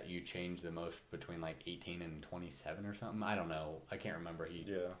said that you change the most between like 18 and 27 or something. I don't know. I can't remember.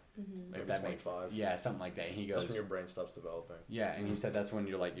 If that makes 25. Something like that. And he goes, that's when your brain stops developing. Yeah, and he said that's when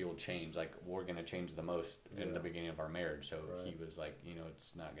you'll change. Like, we're gonna change the most in the beginning of our marriage. So he was like,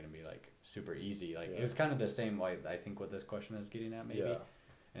 it's not gonna be like super easy. Like it was kind of the same way I think what this question is getting at, maybe. Yeah.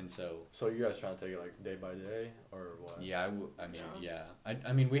 And so you guys trying to take it like day by day or what? Yeah,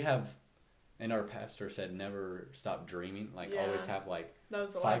 I mean, we have. And our pastor said never stop dreaming. Like, always have, like,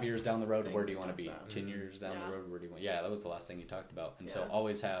 5 years down the road, where do you want to be? 10 years down the road, where do you want... Yeah, that was the last thing he talked about. And so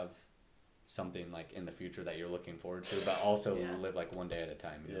always have something, like, in the future that you're looking forward to, but also live, like, one day at a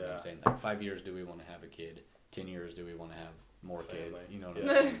time. You know what I'm saying? Like, 5 years, do we want to have a kid? 10 years, do we want to have more kids? You know what I'm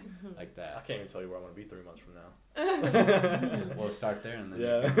saying? Like that. I can't even tell you where I want to be 3 months from now. We'll start there, and then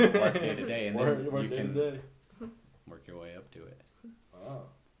you can work day to day, and then you can work your way up to it. Wow.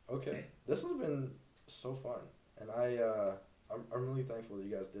 Okay, this has been so fun, and I'm really thankful that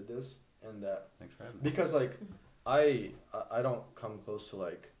you guys did this, and that thanks for having me. Because like I don't come close to,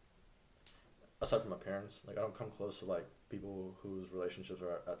 like, aside from my parents, like I don't come close to like people whose relationships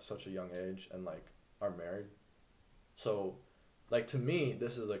are at such a young age and like are married. So, like, to me,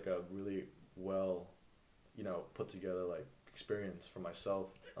 this is like a really well, put together like experience for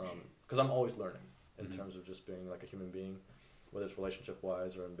myself, because I'm always learning in terms of just being like a human being, whether it's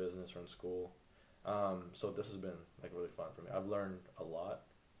relationship-wise or in business or in school. So this has been, like, really fun for me. I've learned a lot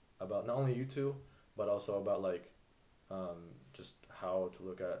about not only you two, but also about, like, just how to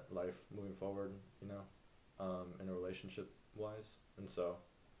look at life moving forward, in a relationship-wise. And so,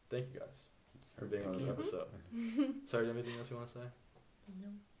 thank you guys for being on this episode. Sarah, do you have anything else you want to say?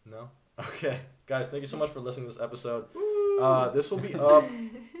 No? Okay. Guys, thank you so much for listening to this episode. This will be up,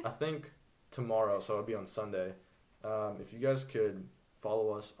 I think, tomorrow, so it'll be on Sunday. If you guys could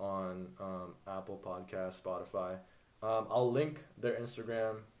follow us on Apple Podcasts, Spotify, I'll link their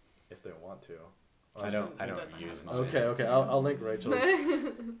Instagram if they want to. I don't use mine. Okay. I'll link Rachel's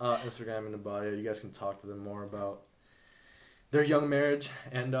Instagram in the bio. You guys can talk to them more about their young marriage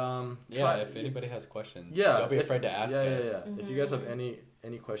and if anybody has questions, don't be afraid to ask us. Yeah. If you guys have any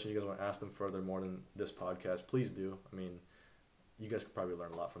questions you guys want to ask them further more than this podcast, please do. I mean, you guys could probably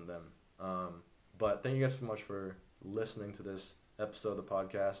learn a lot from them. But thank you guys so much for listening to this episode of the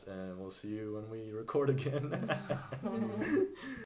podcast, and we'll see you when we record again.